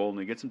Brandon Bolden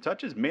to get some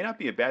touches. May not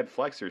be a bad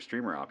flex or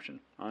streamer option,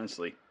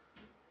 honestly.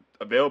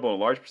 Available in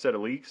a large percent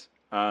of leagues.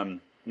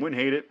 Wouldn't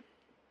hate it.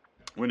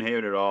 Wouldn't hate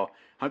it at all.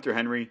 Hunter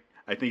Henry,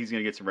 I think he's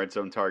going to get some red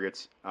zone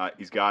targets.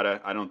 He's got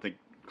to. I don't think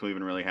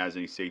Cleveland really has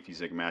any safeties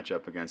that can match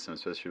up against him,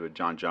 especially with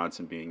John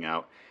Johnson being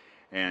out.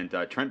 And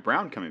Trent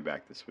Brown coming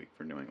back this week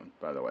for New England,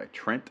 by the way.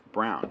 Trent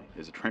Brown.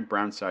 There's a Trent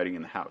Brown sighting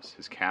in the house.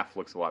 His calf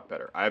looks a lot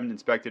better. I haven't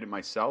inspected it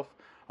myself,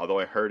 although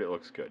I heard it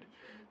looks good.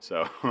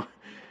 So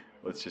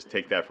let's just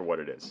take that for what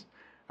it is.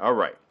 All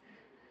right.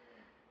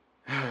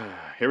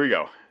 Here we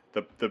go.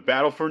 The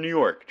battle for New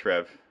York,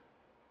 Trev.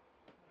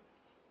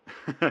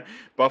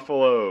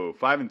 Buffalo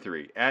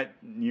 5-3 at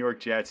New York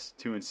Jets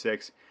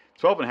 2-6.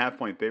 12.5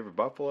 point favorite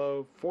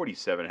Buffalo,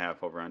 47.5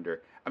 over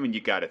under. I mean,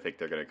 you got to think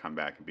they're going to come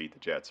back and beat the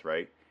Jets,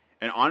 right?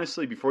 And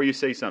honestly, before you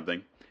say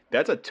something,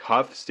 that's a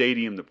tough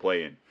stadium to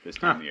play in this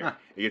time of year.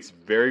 It gets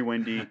very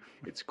windy.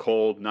 It's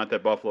cold. Not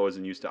that Buffalo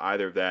isn't used to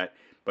either of that,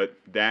 but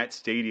that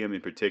stadium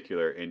in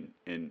particular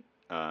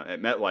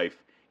at MetLife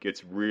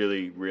gets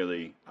really,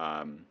 really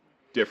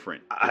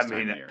different this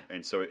time of year.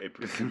 And so it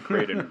can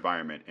create an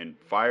environment. And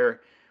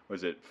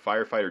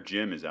Firefighter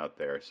Jim is out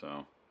there.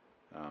 So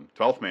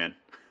 12th man.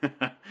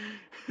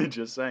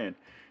 Just saying.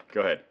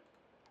 Go ahead.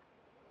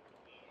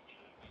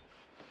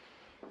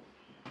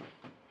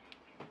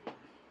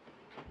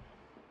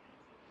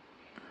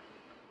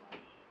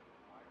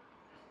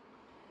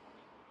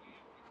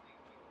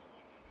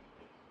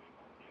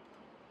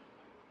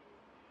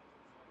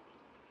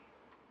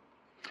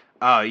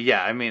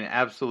 Yeah, I mean,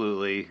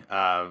 absolutely.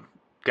 Got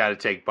to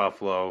take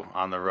Buffalo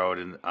on the road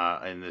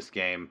in this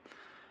game.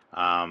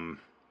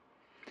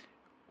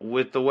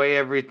 With the way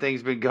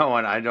everything's been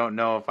going, I don't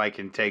know if I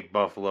can take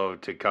Buffalo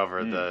to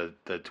cover the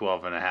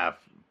 12.5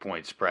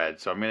 point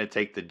spread. So I'm going to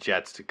take the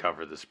Jets to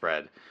cover the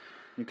spread.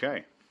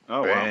 Okay.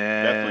 Oh, wow.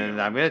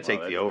 And I'm going to take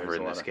the over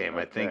in this game.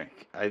 Okay.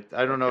 I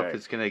don't know if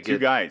it's going to get two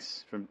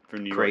guys from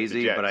New York,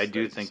 crazy, Jets, but I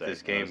do think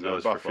this game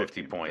goes for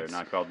 50 points. They're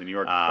not called the New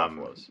York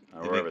Buffaloes.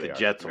 I think the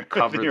Jets will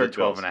cover the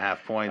 12.5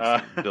 points.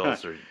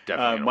 Bills are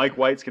definitely Mike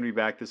White's going to be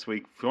back this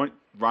week.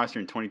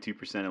 Rostering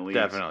 22% in leagues.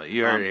 Definitely.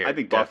 You heard it here. I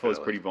think Buffalo's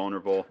pretty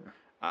vulnerable.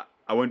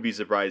 I wouldn't be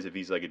surprised if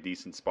he's like a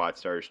decent spot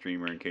starter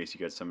streamer in case you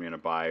got somebody on a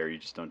bye or you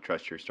just don't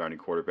trust your starting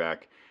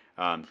quarterback.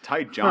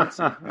 Ty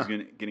Johnson is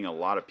getting a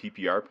lot of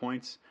PPR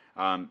points.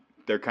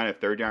 They're kind of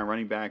third down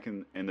running back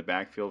in the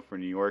backfield for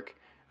New York.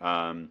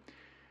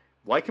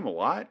 Like him a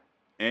lot.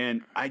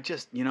 And I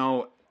just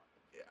feel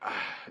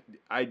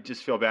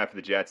bad for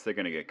the Jets. They're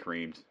going to get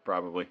creamed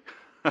probably.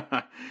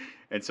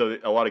 And so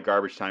a lot of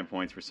garbage time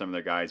points for some of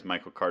their guys,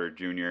 Michael Carter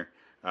Jr.,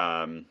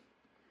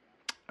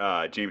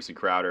 Jamison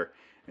Crowder.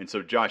 And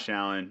so Josh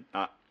Allen,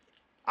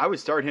 I would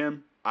start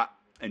him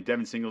and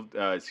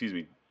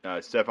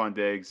Stephon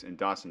Diggs and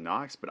Dawson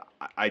Knox, but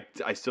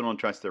I still don't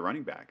trust their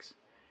running backs.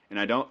 And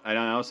I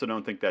also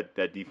don't think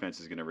that defense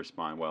is going to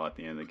respond well at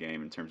the end of the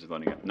game in terms of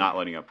not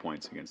letting up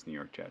points against New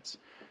York Jets.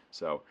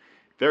 So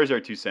there's our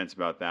 2 cents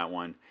about that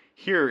one.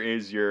 Here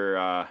is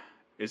your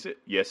is it?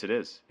 Yes, it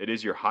is. It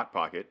is your hot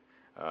pocket.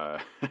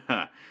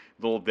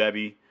 Little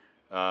Debbie,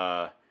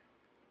 still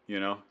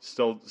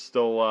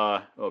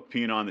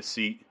peeing on the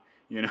seat.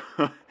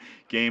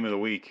 Game of the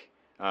week.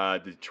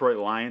 The Detroit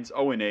Lions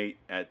 0-8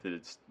 at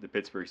the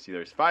Pittsburgh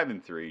Steelers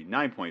 5-3,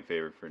 9-point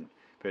favorite for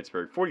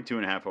Pittsburgh,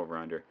 42.5 over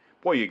under.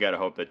 Boy, you got to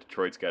hope that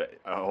Detroit's got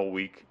a whole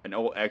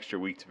extra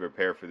week to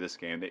prepare for this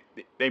game.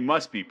 They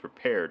must be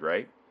prepared,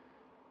 right?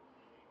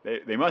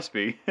 They must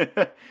be.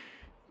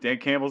 Dan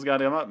Campbell's got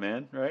him up,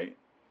 man. Right?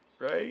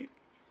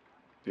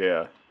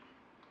 Yeah.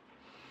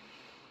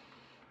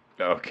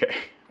 Okay.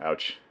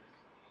 Ouch.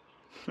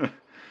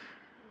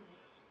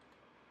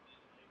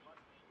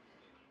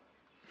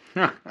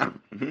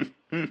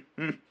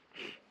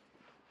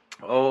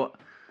 Oh,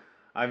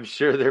 I'm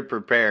sure they're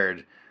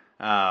prepared,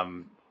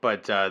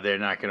 but they're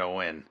not going to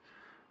win.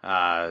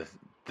 The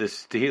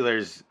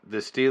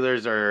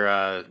Steelers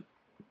are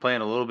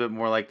playing a little bit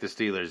more like the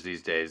Steelers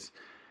these days,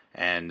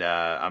 and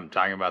I'm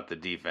talking about the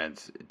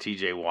defense.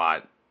 T.J.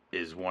 Watt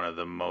is one of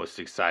the most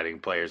exciting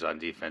players on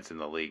defense in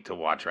the league to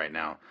watch right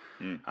now.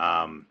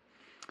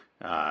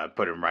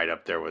 Put him right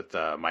up there with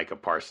Micah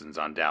Parsons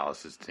on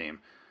Dallas's team.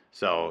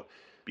 So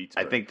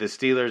I think the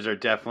Steelers are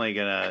definitely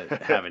going to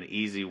have an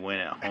easy win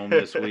at home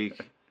this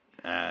week.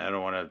 I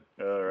don't want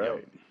to. All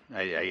right.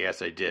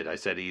 Yes, I did. I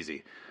said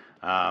easy.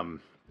 I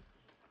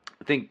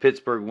think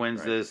Pittsburgh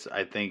wins this.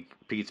 I think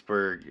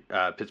Pittsburgh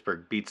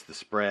beats the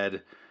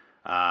spread.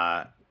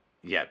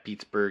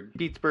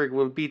 Pittsburgh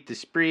will beat the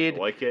spread. I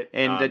like it.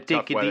 And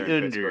take the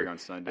under. On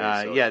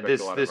Sunday,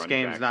 so this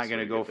game's not going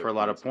to go for a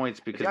lot of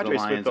points because the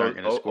Lions aren't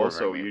going to score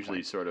also very usually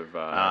points. sort of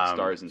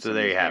stars in so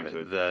there you have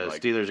it. The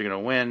Steelers are going to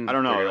win. I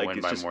don't know. They're It's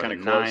win just kind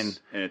of close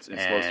and it's slow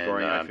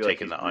scoring. And I feel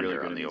taking like the really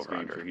under good on the over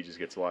over-under. He just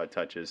gets a lot of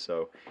touches.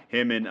 So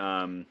him and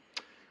I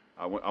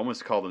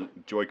almost called him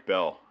Joik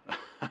Bell.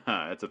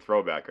 That's a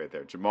throwback right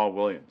there. Jamal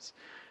Williams.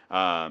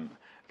 I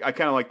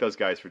kind of like those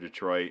guys for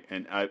Detroit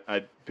and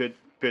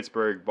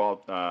Pittsburgh.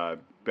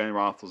 Ben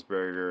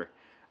Roethlisberger.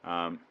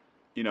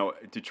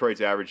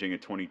 Detroit's averaging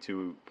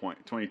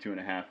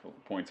 22.5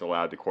 points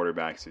allowed to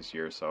quarterbacks this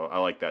year, so I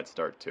like that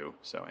start too.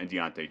 So and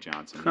Deontay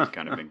Johnson has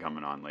kind of been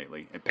coming on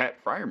lately, and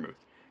Pat Freiermuth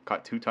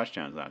caught 2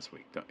 touchdowns last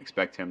week. Don't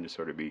expect him to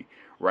sort of be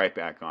right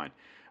back on.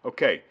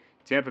 Okay,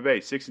 Tampa Bay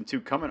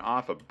 6-2 coming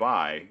off a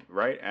bye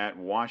right at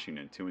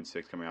Washington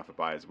 2-6 coming off a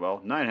bye as well.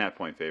 9.5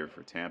 point favorite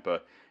for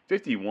Tampa,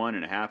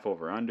 51.5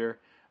 over under.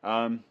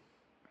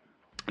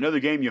 Another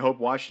game you hope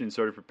Washington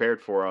sort of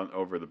prepared for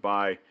over the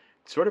bye.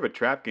 Sort of a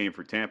trap game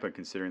for Tampa,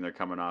 considering they're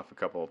coming off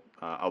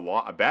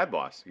a bad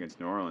loss against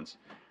New Orleans.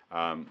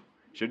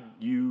 Should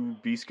you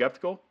be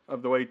skeptical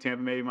of the way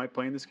Tampa maybe might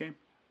play in this game?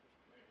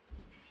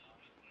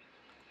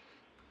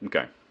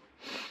 Okay.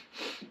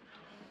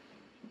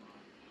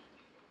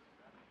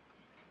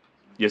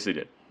 Yes, they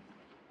did.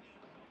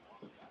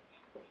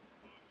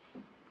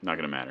 Not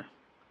going to matter.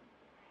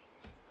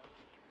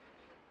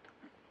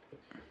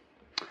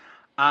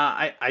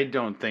 I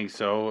don't think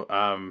so.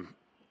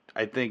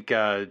 I think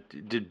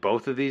did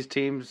both of these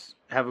teams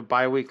have a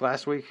bye week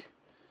last week?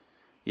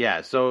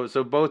 Yeah, so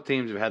both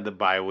teams have had the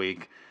bye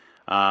week.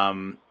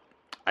 Um,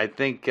 I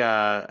think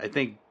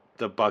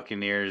the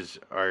Buccaneers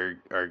are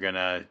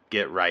gonna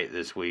get right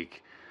this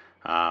week.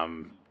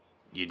 Um,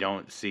 you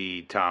don't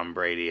see Tom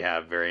Brady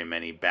have very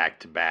many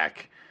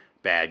back-to-back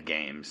bad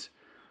games.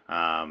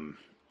 Um,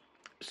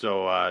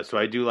 so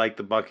I do like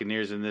the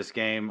Buccaneers in this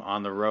game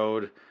on the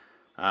road.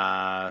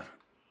 Uh,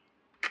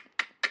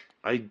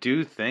 I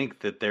do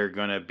think that they're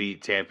gonna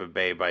beat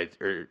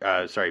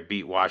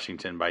beat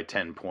Washington by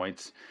 10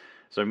 points.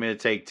 So I'm gonna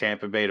take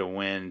Tampa Bay to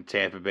win,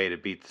 Tampa Bay to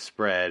beat the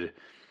spread.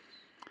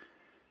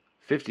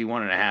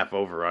 51.5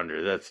 over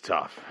under. That's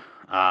tough.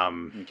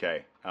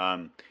 Okay.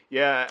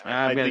 Yeah,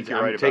 I think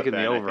you're right I'm taking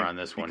about the that. over on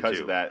this one because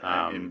too. of that.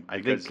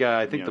 I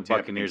think the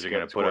Buccaneers are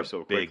going to put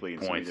up big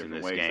points in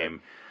this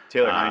game.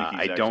 Taylor Heinicke's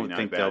I actually don't not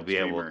think a they'll bad be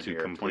able streamer to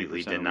here,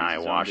 completely 20% of deny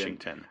leagues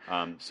Washington.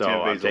 So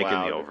Tampa I'm Bay's taking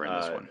allowed, the over in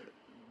this one.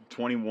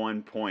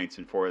 21 points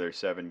in 4 of their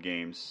 7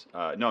 games.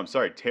 No, I'm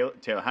sorry. Taylor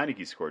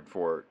Heineke scored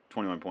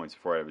 21 points in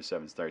 4 out of his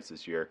 7 starts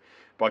this year.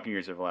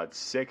 Buccaneers have allowed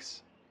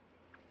 6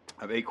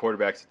 of 8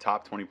 quarterbacks to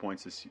top 20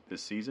 points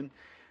this season.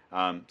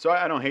 So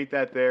I don't hate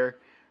that there.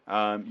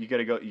 You got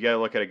to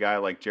look at a guy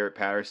like Jarrett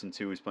Patterson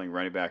too, who's playing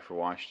running back for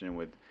Washington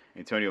with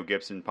Antonio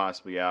Gibson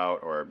possibly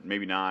out, or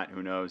maybe not.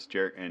 Who knows?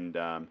 Jarrett and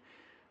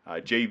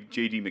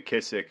J.D.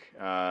 McKissick,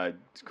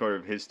 sort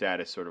of his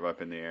status sort of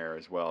up in the air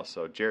as well.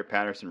 So Jarrett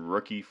Patterson,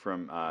 rookie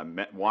from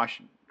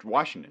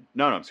Washington.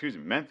 No, excuse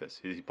me, Memphis.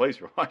 He plays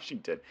for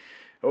Washington.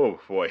 Oh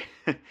boy,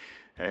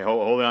 hey,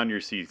 hold on to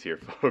your seats here,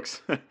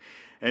 folks.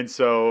 And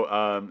so,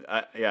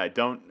 I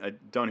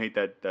don't hate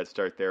that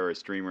start there, or a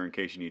streamer in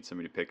case you need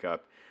somebody to pick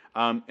up.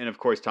 And of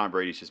course, Tom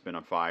Brady's just been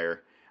on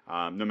fire.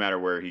 No matter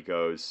where he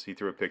goes, he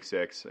threw a pick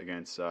 6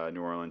 against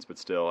New Orleans, but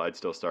still, I'd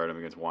still start him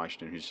against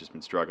Washington, who's just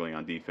been struggling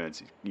on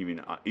defense,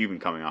 even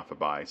coming off a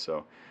bye.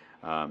 So,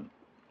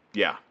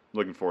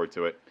 looking forward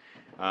to it.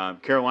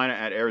 Carolina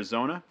at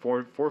Arizona,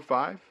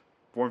 4-5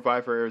 for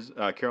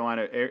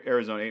Carolina.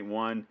 Arizona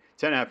 8-1,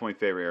 10.5 point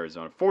favorite.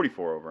 Arizona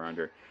 44 over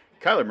under.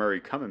 Kyler Murray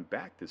coming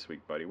back this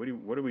week, buddy. What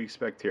do we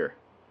expect here?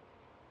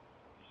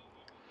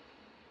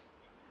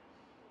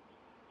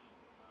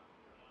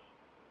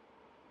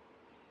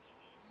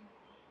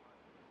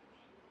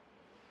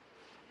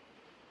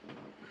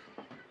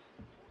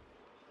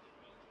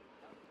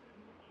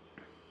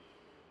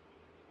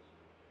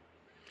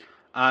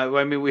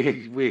 I mean,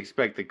 we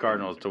expect the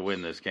Cardinals to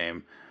win this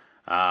game.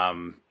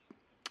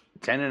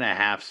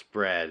 10.5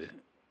 spread.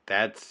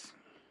 That's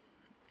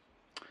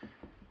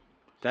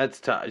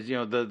tough. You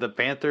know, the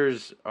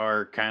Panthers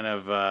are kind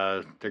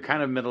of they're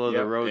kind of middle of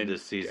the road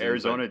this season.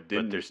 Arizona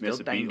but they're still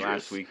miss a beat dangerous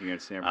last week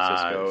against San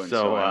Francisco,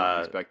 so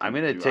I'm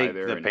going to take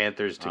the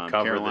Panthers to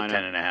cover Carolina, the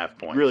 10.5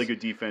 points. Really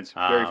good defense,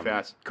 very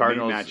fast.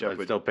 Cardinals matchup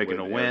are still picking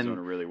a win,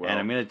 really well. and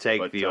I'm going to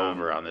take the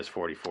over on this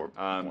 44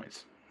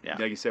 points. Yeah,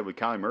 like you said, with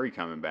Kyler Murray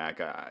coming back,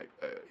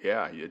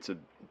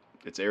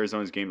 it's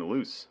Arizona's game to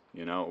lose.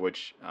 You know,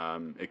 which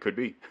it could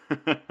be.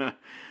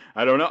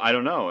 I don't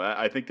know.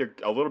 I think they're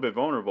a little bit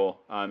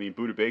vulnerable. I mean,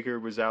 Budda Baker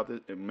was out.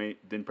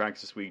 Didn't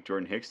practice this week.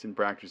 Jordan Hicks didn't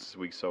practice this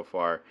week so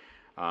far.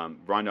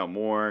 Rondell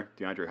Moore,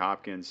 DeAndre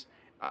Hopkins.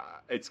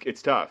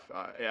 It's tough.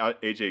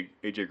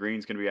 AJ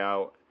Green's going to be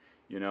out.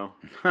 You know,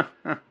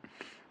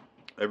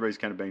 everybody's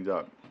kind of banged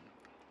up.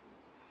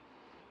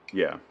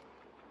 Yeah.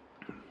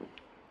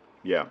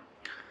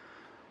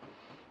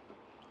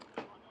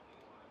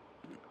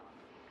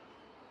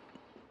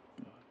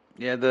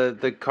 Yeah,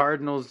 the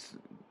Cardinals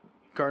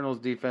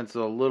defense is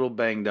a little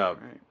banged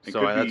up, Right.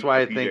 So that's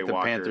why I think the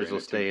Walker Panthers will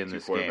stay in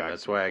this game.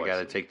 That's why I got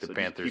to take the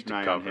Panthers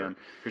to cover.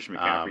 Christian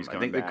McCaffrey's I coming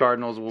think the back.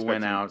 Cardinals will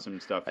Expect win out.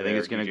 Some stuff I think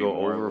it's going to go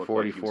Moore over looked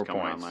like he 44 was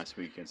coming on points. last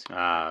week against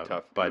But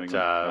tough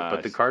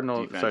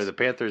the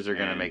Panthers are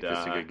going to make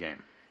this a good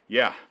game.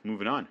 Yeah,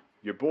 moving on.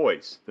 Your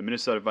boys, the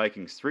Minnesota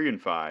Vikings,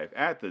 3-5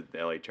 at the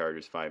LA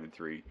Chargers,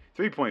 5-3.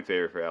 3-point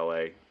favorite for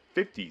LA,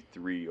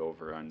 53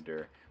 over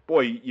under.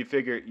 Boy, you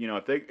figure, you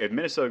know, if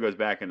Minnesota goes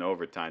back into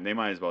overtime, they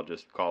might as well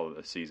just call it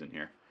a season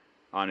here.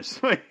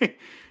 Honestly,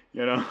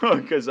 you know,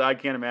 because I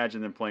can't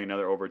imagine them playing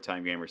another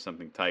overtime game or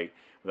something tight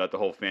without the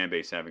whole fan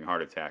base having a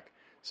heart attack.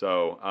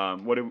 So,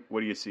 what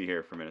do you see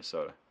here for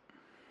Minnesota?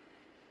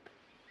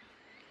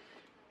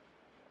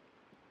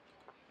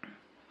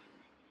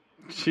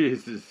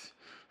 Jesus.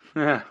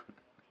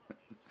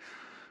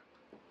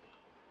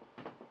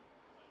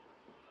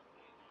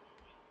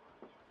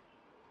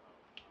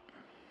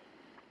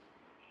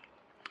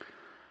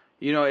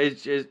 You know,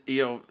 it's just,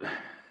 you know,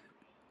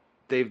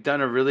 they've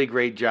done a really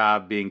great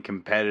job being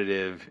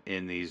competitive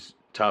in these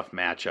tough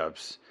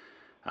matchups.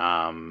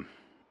 I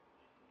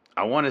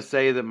want to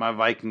say that my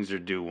Vikings are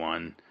due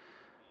one.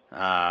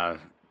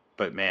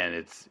 But man,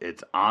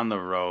 it's on the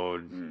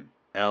road,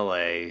 LA.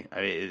 I mean,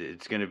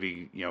 it's going to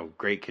be, you know,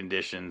 great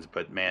conditions,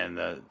 but man,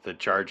 the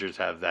Chargers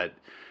have that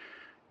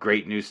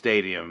great new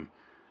stadium.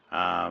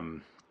 I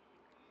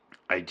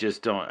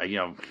just don't, you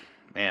know,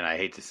 man, I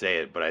hate to say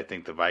it, but I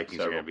think the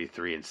Vikings are going to be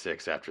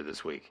 3-6 after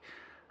this week.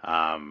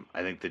 I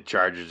think the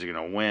Chargers are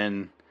going to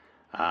win.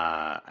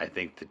 I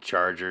think the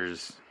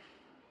Chargers.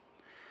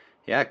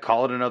 Yeah,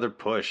 call it another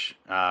push.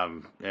 How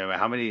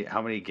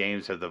many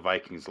games have the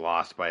Vikings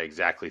lost by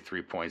exactly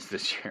 3 points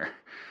this year?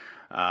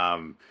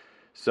 I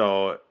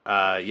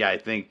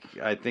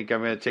think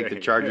I'm going to take the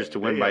Chargers to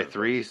win by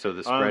 3. So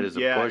the spread is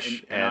a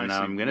push, and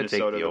honestly, I'm going to take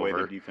Minnesota, the the way over.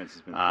 their defense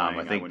has been playing,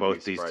 I think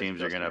both these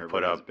teams are going to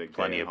put up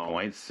plenty of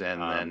points,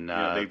 and then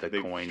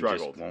the coin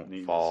just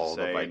won't fall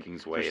the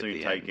Vikings' way at the especially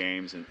in tight end.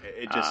 games, and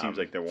it just seems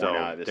like they're worn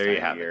out this there you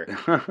time of have year.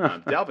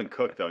 it. Dalvin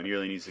Cook though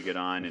nearly needs to get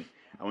on, and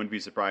I wouldn't be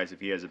surprised if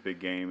he has a big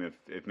game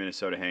if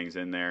Minnesota hangs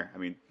in there. I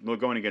mean, we're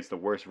going against the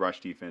worst rush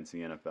defense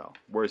in the NFL,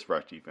 worst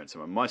rush defense,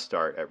 so a must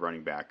start at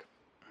running back.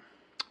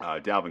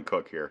 Dalvin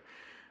Cook here.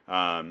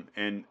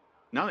 And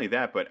not only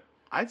that, but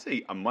I'd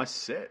say a must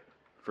sit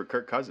for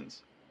Kirk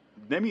Cousins.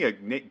 Tell me a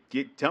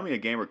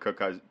game where Kirk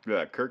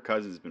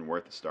Cousins has been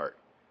worth a start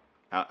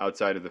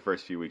outside of the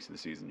first few weeks of the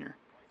season here.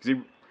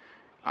 Because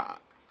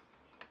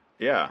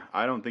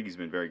I don't think he's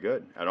been very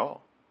good at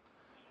all.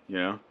 You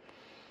know.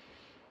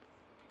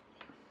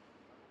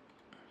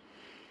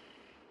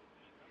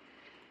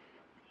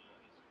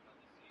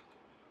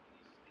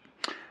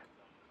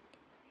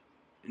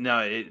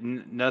 No,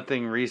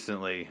 nothing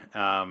recently.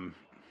 And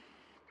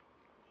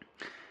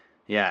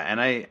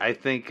I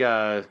think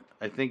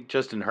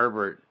Justin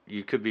Herbert,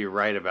 you could be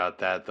right about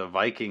that. The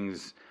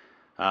Vikings,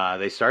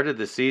 they started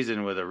the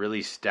season with a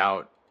really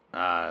stout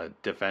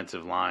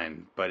defensive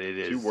line, but it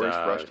is two worst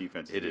rush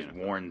defenses. It is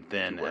worn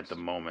thin at the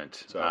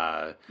moment.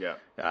 So,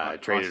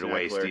 traded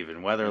away Eckler,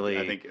 Stephen Weatherly.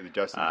 I think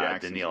Justin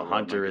Jackson, Danielle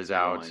Hunter is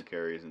out.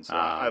 Carries, and so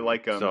I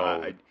like him.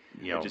 I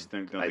just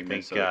don't think I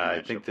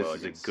think this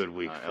is a good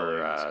week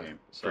for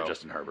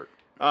Justin Herbert.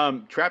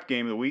 Trap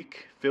game of the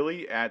week: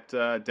 Philly at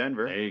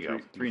Denver. There you go.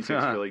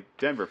 3-6 Philly.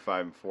 Denver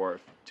 5-4.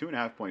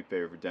 2.5 point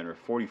favor for Denver.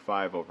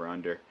 45 over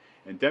under.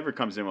 And Denver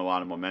comes in with a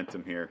lot of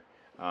momentum here.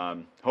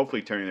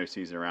 Hopefully turning their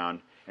season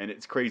around. And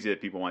it's crazy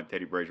that people want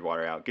Teddy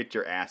Bridgewater out. Get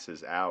your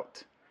asses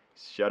out.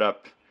 Shut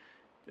up.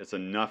 That's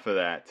enough of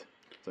that.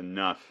 It's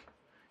enough.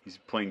 He's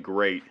playing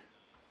great.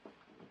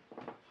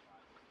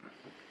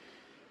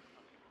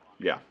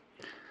 Yeah.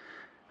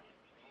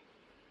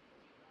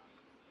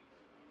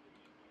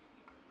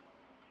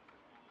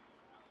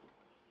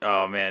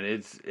 Oh man,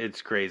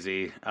 it's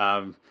crazy.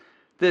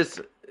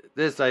 This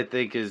I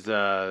think is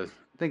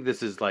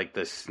this is like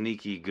the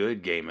sneaky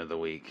good game of the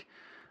week.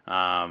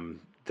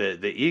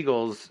 The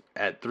Eagles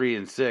at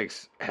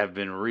 3-6 have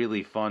been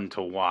really fun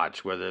to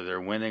watch. Whether they're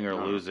winning or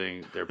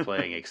losing, they're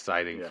playing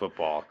exciting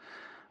football.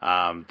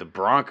 The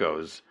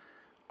Broncos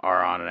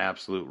are on an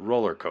absolute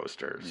roller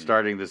coaster.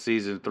 Starting the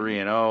season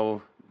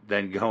 3-0,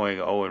 then going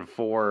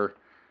 0-4.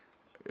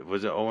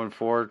 Was it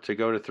 0-4 to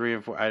go to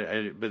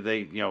 3-4? But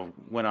they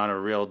went on a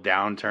real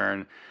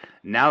downturn.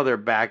 Now they're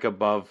back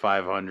above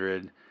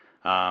 500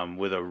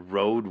 with a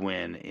road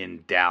win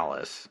in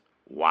Dallas.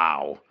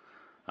 Wow.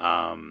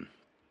 That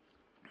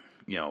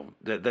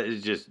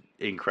is just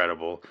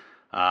incredible.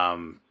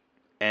 I'm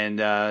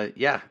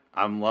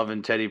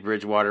loving Teddy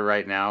Bridgewater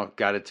right now.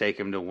 Got to take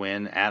him to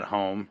win at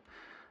home.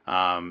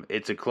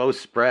 It's a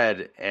close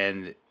spread,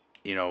 and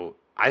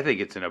I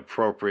think it's an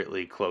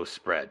appropriately close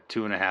spread.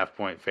 2.5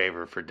 point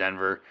favor for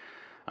Denver.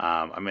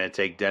 I'm going to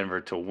take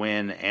Denver to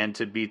win and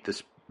to beat the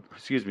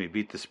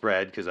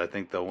spread, because I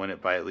think they'll win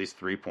it by at least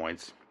 3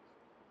 points.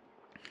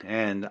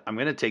 And I'm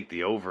going to take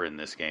the over in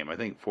this game. I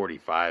think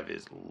 45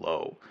 is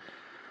low.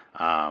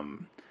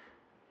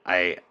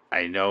 I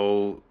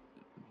know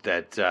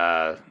that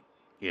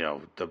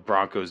the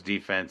Broncos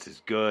defense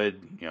is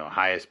good.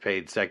 Highest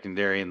paid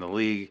secondary in the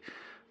league,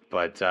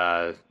 but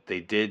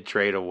they did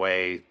trade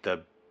away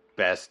the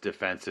best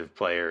defensive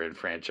player in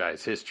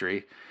franchise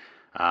history.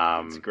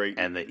 It's great,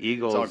 and the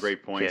Eagles it's all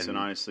great points, and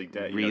honestly,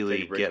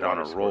 really get on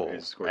a roll.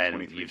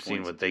 And you've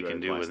seen what they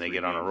can do when they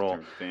get on a roll.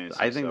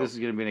 I think this is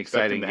going to be an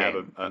exciting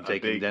game. I'm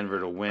taking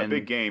Denver to win. A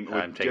big game.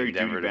 I'm taking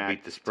Denver to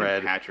beat the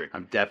spread.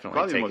 I'm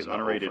definitely taking the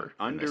over. Probably the most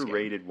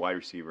underrated wide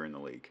receiver in the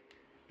league,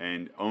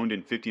 and owned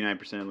in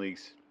 59% of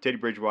leagues. Teddy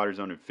Bridgewater's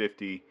owned in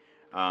 50.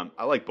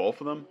 I like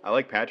both of them. I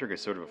like Patrick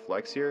as sort of a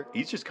flex here.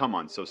 He's just come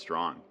on so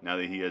strong now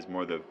that he has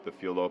more of the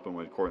field open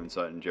with Courtland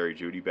Sutton and Jerry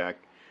Jeudy back.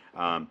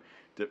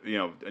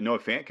 Noah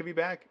Fant could be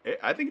back.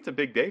 I think it's a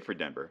big day for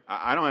Denver.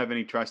 I don't have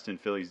any trust in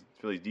Philly's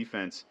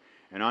defense,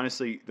 and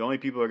honestly, the only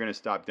people who are going to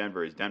stop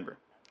Denver is Denver.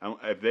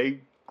 If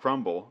they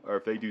crumble or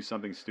if they do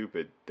something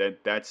stupid,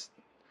 that's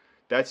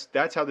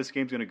how this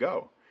game's going to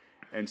go.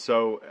 And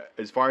so,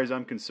 as far as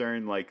I'm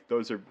concerned, like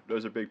those are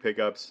big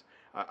pickups.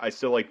 I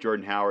still like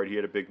Jordan Howard. He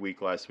had a big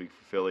week last week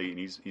for Philly, and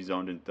he's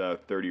owned in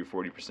 30 or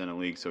 40% of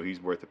leagues, so he's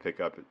worth a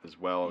pickup as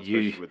well,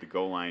 especially with the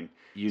goal line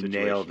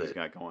situation he's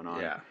got going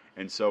on. Yeah.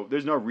 And so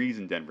there's no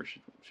reason Denver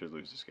should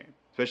lose this game,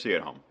 especially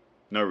at home.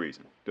 No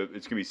reason.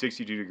 It's going to be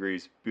 62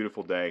 degrees,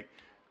 beautiful day,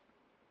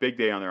 big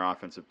day on their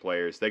offensive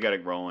players. They got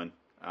it rolling.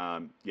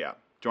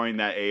 Join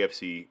that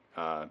AFC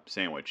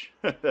sandwich.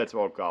 That's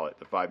what I'll call it,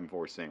 the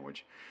 5-4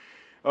 sandwich.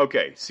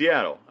 Okay,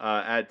 Seattle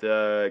at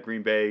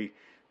Green Bay.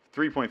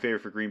 3 point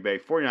favorite for Green Bay,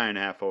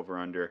 49.5 over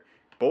under.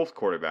 Both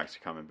quarterbacks are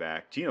coming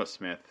back. Geno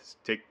Smith,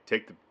 take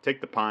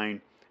the pine,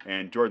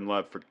 and Jordan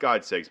Love, for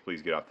God's sakes,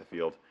 please get off the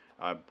field.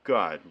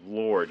 God,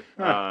 Lord.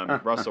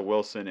 Russell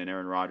Wilson and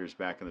Aaron Rodgers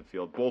back in the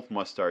field. Both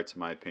must starts, in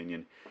my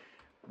opinion.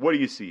 What do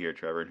you see here,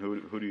 Trevor? And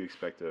who do you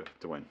expect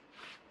to win?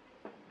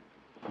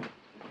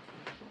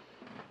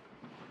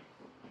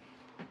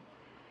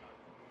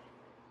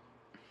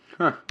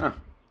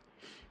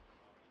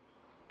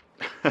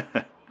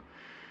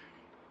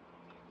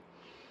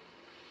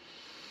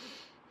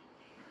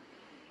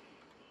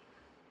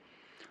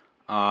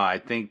 I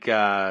think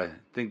the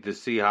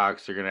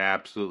Seahawks are going to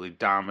absolutely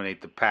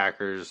dominate the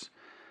Packers,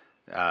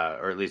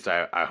 or at least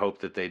I hope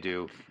that they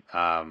do.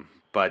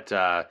 But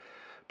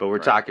we're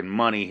talking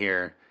money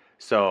here,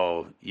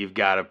 so you've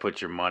got to put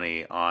your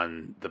money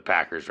on the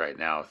Packers right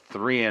now.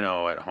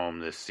 3-0 at home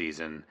this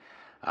season.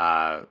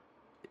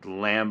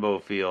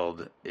 Lambeau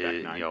Field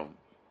is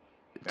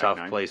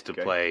tough place to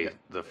play.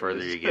 The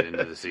further you get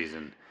into the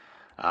season.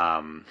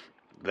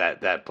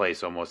 That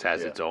place almost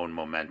has its own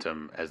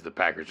momentum as the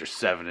Packers are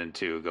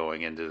 7-2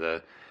 going into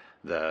the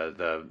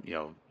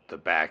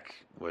back.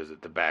 Was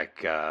it the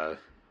back? Are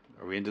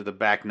we into the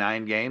back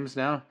 9 games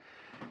now?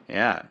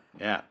 Yeah.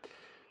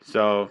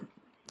 So,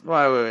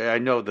 well, I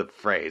know the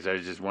phrase. I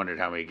just wondered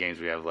how many games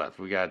we have left.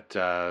 We got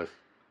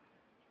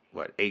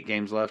 8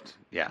 games left?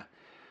 Yeah.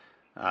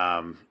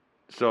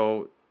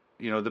 So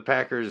the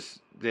Packers.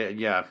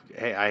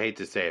 Hey, I hate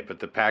to say it,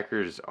 but the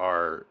Packers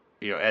are.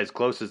 As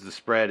close as the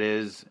spread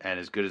is and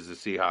as good as the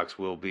Seahawks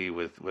will be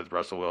with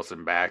Russell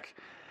Wilson back,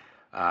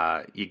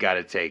 you got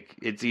to take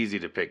 – it's easy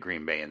to pick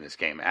Green Bay in this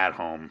game at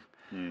home.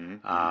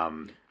 Mm-hmm.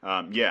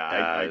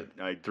 I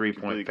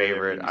 3-point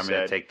favorite. I'm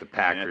going to take the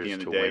Packers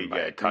to win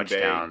by a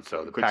touchdown.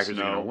 So the Packers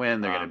are going to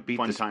win. They're going to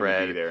beat the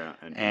spread.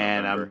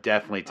 And I'm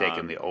definitely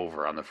taking the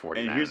over on the 49.5.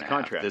 And here's the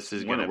contrast. This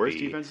is going to be worst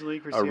defensive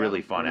league for Seattle,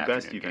 really fun one of the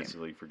best defensive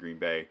league for Green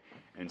Bay.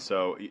 And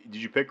so did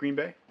you pick Green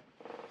Bay?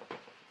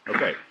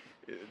 Okay.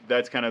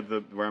 That's kind of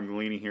where I'm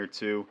leaning here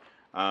too.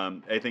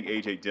 I think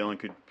A.J. Dillon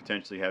could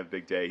potentially have a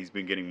big day. He's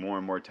been getting more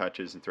and more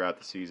touches and throughout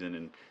the season.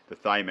 And the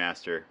thigh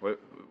master, what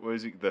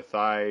is he?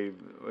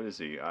 What is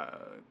he?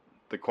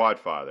 The quad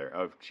father.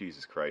 Oh,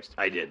 Jesus Christ.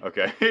 I did.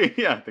 Okay.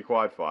 Yeah, the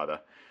quad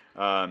father.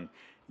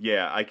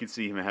 I could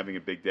see him having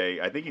a big day.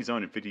 I think he's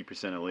owned in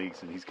 50% of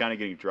leagues, and he's kind of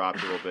getting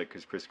dropped a little bit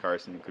because Chris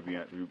Carson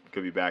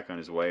could be back on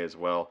his way as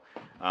well.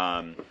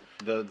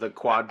 The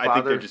quad father? I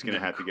think they're just going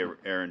to have to get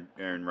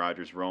Aaron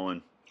Rodgers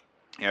rolling.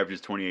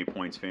 Averages 28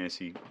 points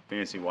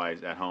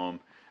fantasy-wise at home.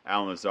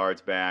 Alan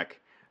Lazard's back,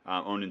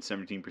 owned in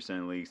 17%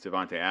 of leagues.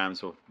 Devontae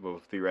Adams will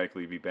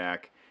theoretically be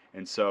back.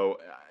 And so,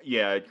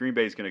 Green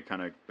Bay's going to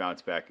kind of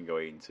bounce back and go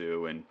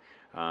 8-2. And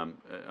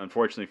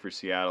unfortunately for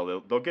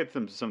Seattle, they'll get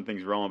some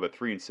things rolling, but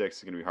 3-6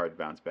 is going to be hard to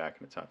bounce back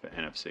in the tough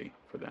NFC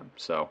for them.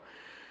 So,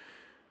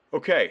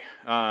 okay,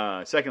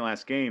 second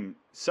last game,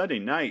 Sunday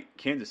night,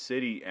 Kansas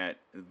City at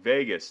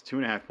Vegas,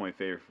 2.5-point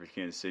favorite for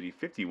Kansas City,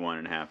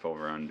 51.5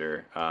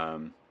 over/under.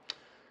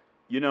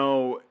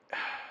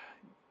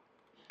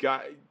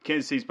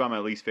 Kansas City's probably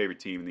my least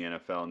favorite team in the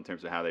NFL in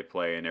terms of how they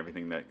play and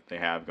everything that they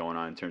have going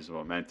on in terms of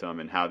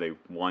momentum and how they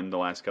won the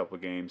last couple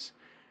of games.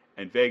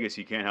 And Vegas,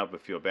 you can't help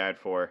but feel bad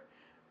for.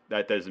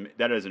 That doesn't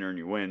earn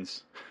you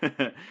wins.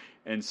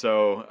 And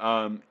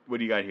so, what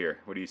do you got here?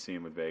 What are you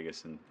seeing with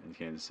Vegas and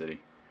Kansas City?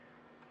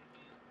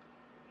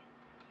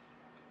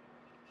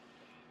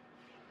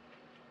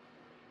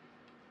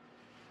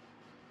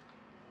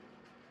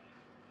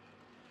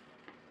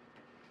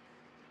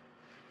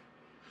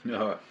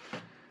 No.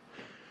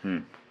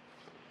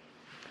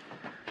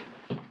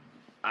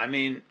 I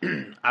mean,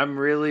 I'm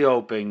really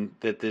hoping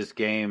that this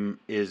game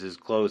is as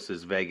close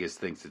as Vegas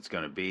thinks it's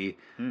going to be.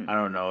 I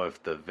don't know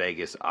if the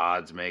Vegas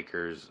odds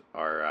makers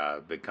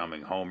are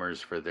becoming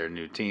homers for their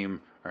new team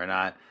or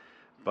not,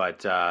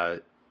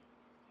 but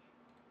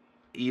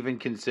even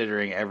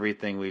considering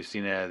everything we've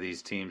seen out of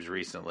these teams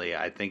recently,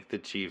 I think the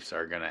Chiefs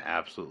are going to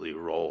absolutely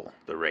roll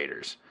the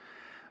Raiders.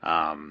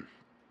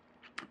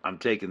 I'm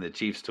taking the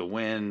Chiefs to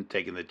win,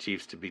 taking the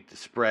Chiefs to beat the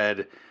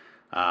spread.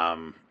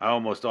 I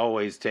almost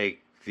always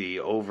take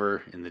the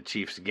over in the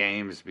Chiefs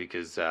games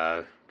because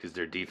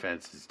their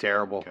defense is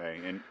terrible. Okay,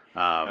 and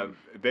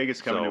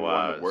Vegas coming to one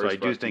of the worst. So I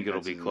do think it'll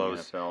be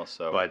close.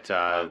 NFL,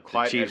 but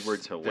Clyde Chiefs,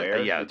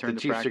 Edwards-Helaire the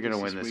Chiefs are going to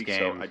win this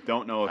game. So I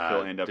don't know if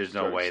he'll end up there's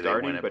no way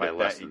starting, they win it but by if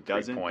less than 3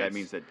 doesn't, points. that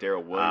means that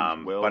Darrell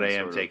Williams will. But I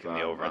am taking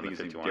the over on the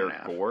 51.5.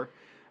 Derek Gore.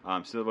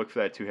 So look for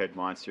that two-head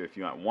monster. If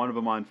you want one of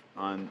them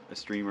on a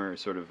streamer,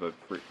 sort of a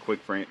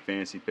quick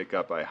fantasy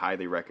pickup, I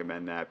highly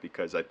recommend that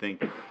because I think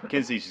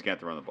Kansas City's just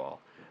got to run the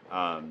ball.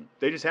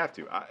 They just have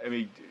to. I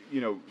mean,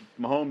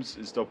 Mahomes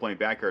is still playing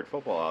backyard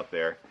football out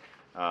there,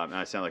 and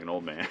I sound like an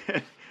old man.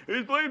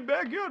 He's playing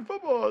backyard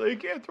football. He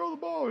can't throw the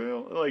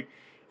ball. Like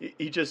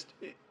he's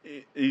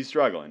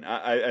struggling.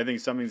 I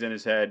think something's in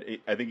his head.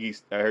 I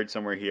heard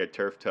somewhere he had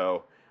turf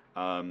toe.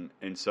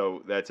 And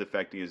so that's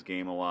affecting his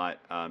game a lot.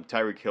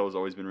 Tyreek Hill has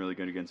always been really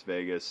good against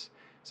Vegas,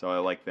 so I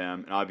like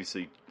them. And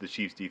obviously, the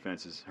Chiefs'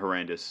 defense is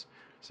horrendous.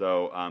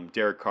 So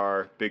Derek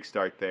Carr, big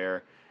start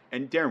there.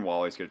 And Darren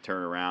Waller's going to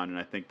turn around, and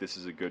I think this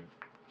is a good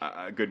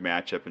a good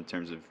matchup in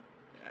terms of,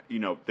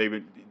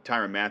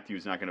 Tyrann Mathieu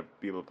is not going to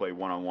be able to play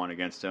one-on-one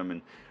against him,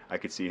 and I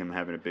could see him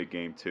having a big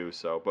game too.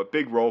 So, but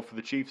big role for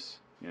the Chiefs,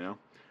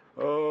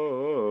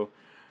 Oh.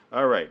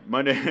 All right,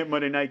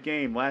 Monday night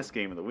game, last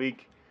game of the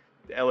week.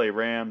 The LA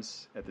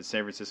Rams at the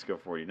San Francisco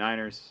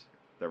 49ers.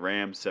 The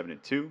Rams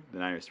 7-2, the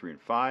Niners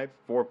 3-5,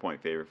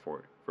 4-point favorite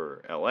for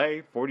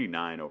LA,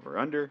 49 over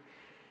under,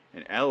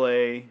 and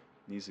LA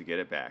needs to get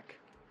it back.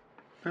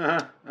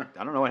 I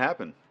don't know what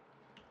happened.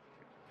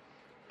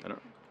 I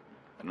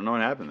don't know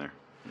what happened there.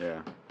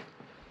 Yeah.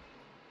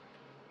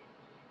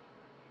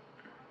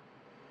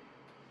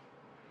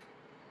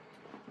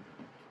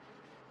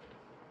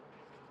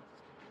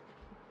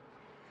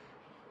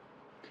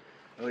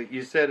 Well,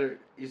 you said it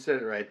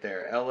right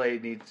there. LA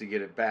needs to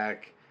get it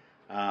back.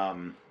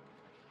 I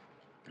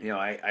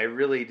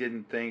really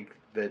didn't think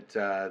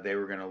that they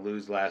were going to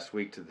lose last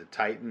week to the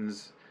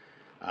Titans.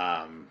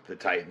 The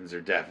Titans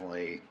are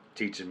definitely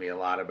teaching me a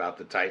lot about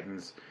the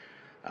Titans.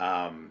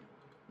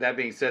 That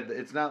being said,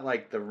 it's not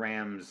like the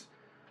Rams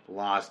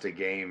lost a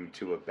game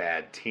to a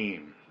bad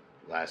team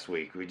last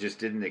week. We just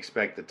didn't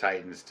expect the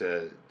Titans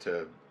to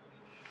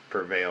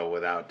prevail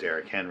without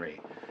Derrick Henry.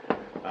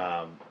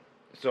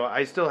 So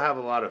I still have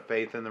a lot of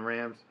faith in the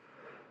Rams.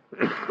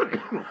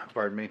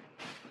 Pardon me.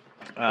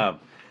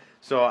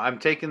 So I'm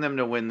taking them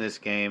to win this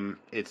game.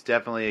 It's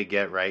definitely a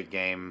get-right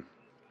game.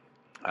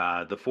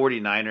 The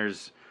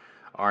 49ers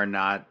are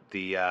not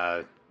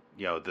the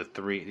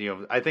three.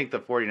 I think the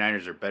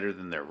 49ers are better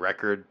than their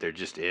record. They're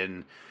just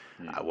in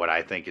what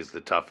I think is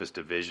the toughest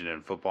division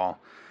in football.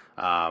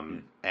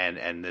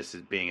 And this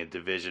is being a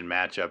division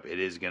matchup. It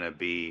is going to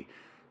be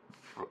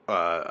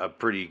a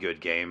pretty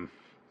good game.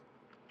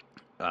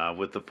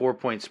 With the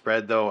 4-point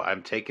spread, though,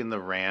 I'm taking the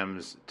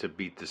Rams to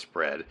beat the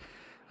spread.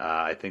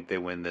 I think they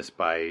win this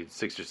by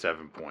 6 or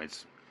 7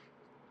 points.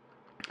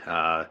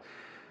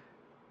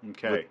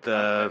 Okay.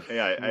 I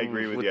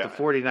agree with you. With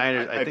the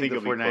 49ers, I think the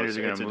 49ers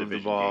are going to move the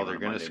ball. They're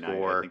going to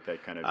score. I think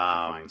that kind of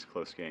defines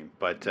close game.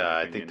 But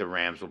I think the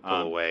Rams will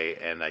pull away,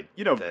 and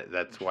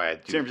that's why I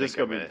do San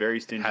Francisco think been very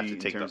stingy have to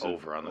take in terms the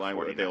over on the line 49ers.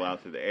 what they allow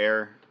through the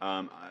air.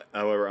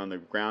 However, on the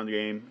ground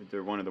game,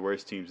 they're one of the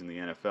worst teams in the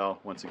NFL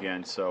once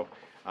again. So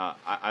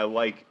I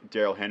like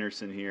Darrell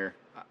Henderson here.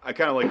 I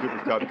kind of like Cooper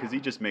Kupp because he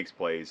just makes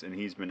plays, and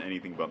he's been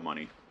anything but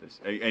money.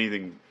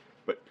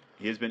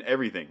 He has been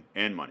everything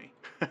and money.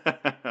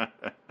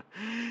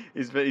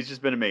 He's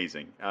just been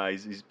amazing.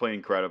 He's played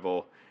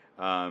incredible.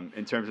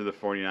 In terms of the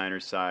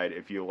 49ers side,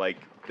 if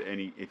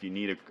you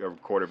need a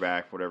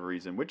quarterback for whatever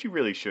reason, which you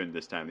really shouldn't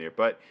this time of the year,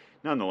 but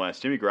nonetheless,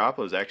 Jimmy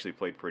Garoppolo has actually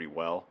played pretty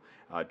well.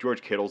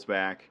 George Kittle's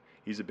back.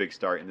 He's a big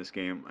start in this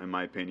game, in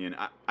my opinion.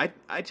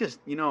 I just,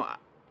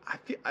 I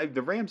feel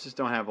the Rams just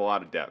don't have a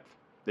lot of depth.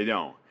 They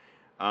don't.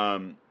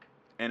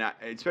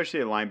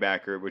 Especially a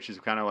linebacker, which is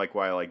kind of like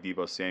why I like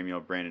Deebo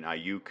Samuel, Brandon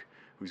Ayuk,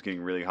 who's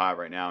getting really hot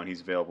right now, and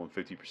he's available in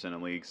 50%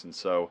 of leagues. And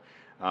so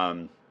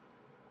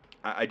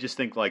I just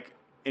think like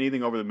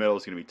anything over the middle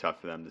is going to be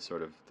tough for them to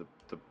sort of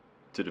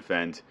to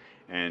defend.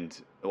 And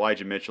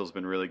Elijah Mitchell's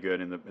been really good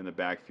in the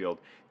backfield.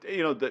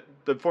 The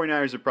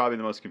 49ers are probably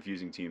the most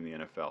confusing team in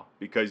the NFL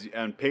because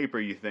on paper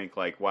you think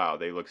like, wow,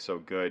 they look so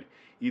good.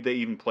 They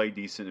even play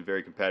decent and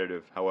very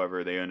competitive.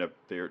 However, they're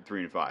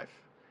 3-5.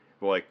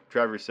 Well, like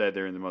Trevor said,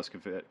 they're in the most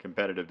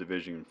competitive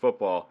division in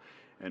football,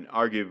 and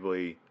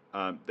arguably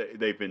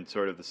they've been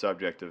sort of the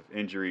subject of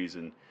injuries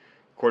and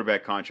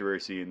quarterback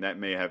controversy, and that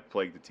may have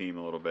plagued the team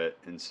a little bit.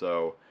 And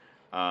so,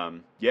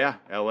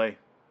 LA,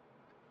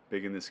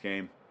 big in this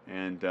game,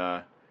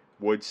 and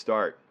would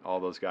start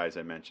all those guys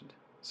I mentioned.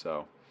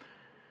 So,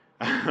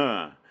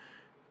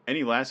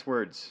 any last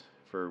words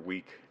for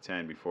Week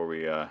 10 before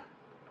we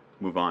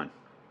move on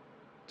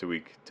to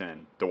Week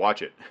 10 to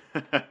watch it?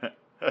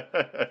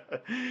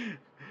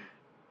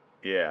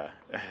 Yeah.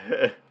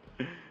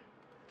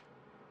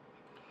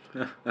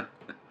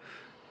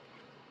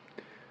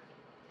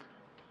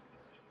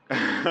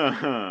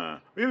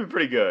 We've been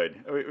pretty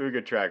good. We have a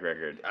good track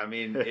record. I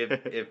mean,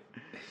 if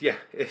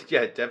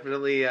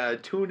definitely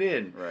tune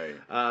in. Right.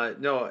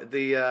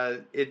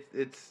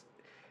 It's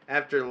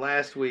after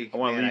last week. I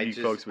want to leave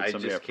you folks with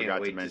somebody I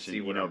forgot to mention.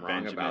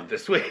 Benjamin about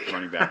this week,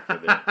 running back for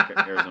the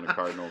Arizona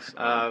Cardinals.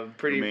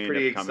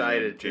 Pretty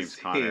excited to James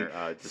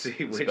Conner,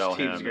 see which spell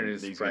team's him, going to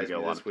and he's surprise get a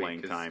me lot this of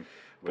playing week. time.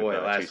 Boy,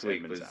 with, last Chase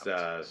week Edmonds was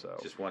out. So,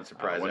 just one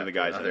surprise. One of the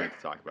guys I another. meant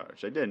to talk about,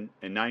 which I didn't,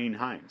 and Nyheim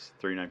Hines,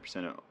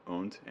 39%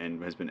 owned,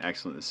 and has been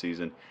excellent this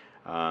season,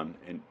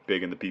 and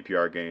big in the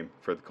PPR game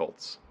for the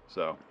Colts.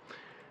 So,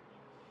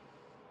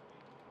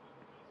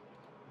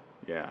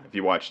 yeah, if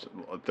you watched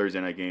a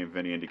Thursday night game of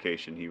any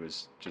indication, he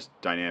was just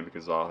dynamic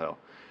as all hell.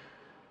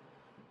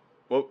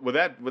 Well, with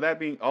that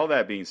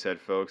being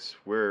said, folks,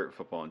 we're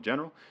Football in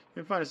General.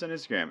 You can find us on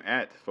Instagram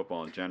at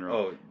Football in General.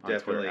 Oh,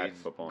 definitely. At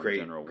Football great,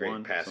 in General great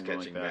 1, pass something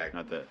catching like that. back.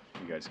 Not that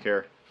you guys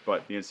care,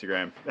 but the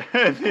Instagram,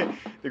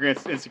 the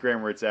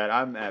Instagram where it's at.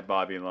 I'm at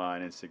Bobby Law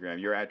on Instagram.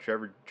 You're at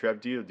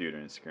Trev Deal Dude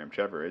on Instagram.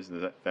 Trevor,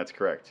 isn't that? That's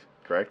correct.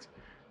 Correct.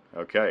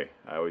 Okay,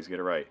 I always get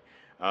it right.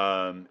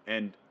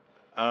 And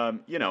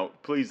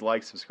Please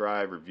like,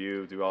 subscribe,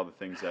 review, do all the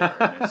things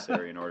that are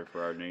necessary in order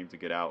for our name to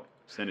get out.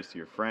 Send us to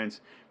your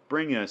friends.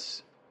 Bring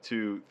us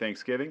to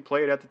Thanksgiving.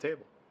 Play it at the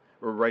table.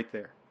 We're right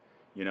there.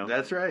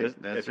 That's right.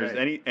 If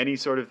there's any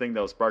sort of thing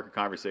that'll spark a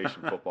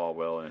conversation, football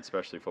will, and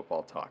especially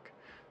football talk.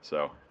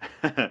 So,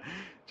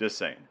 just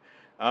saying.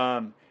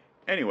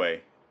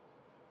 Anyway,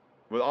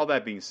 with all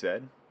that being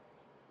said,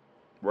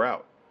 we're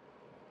out.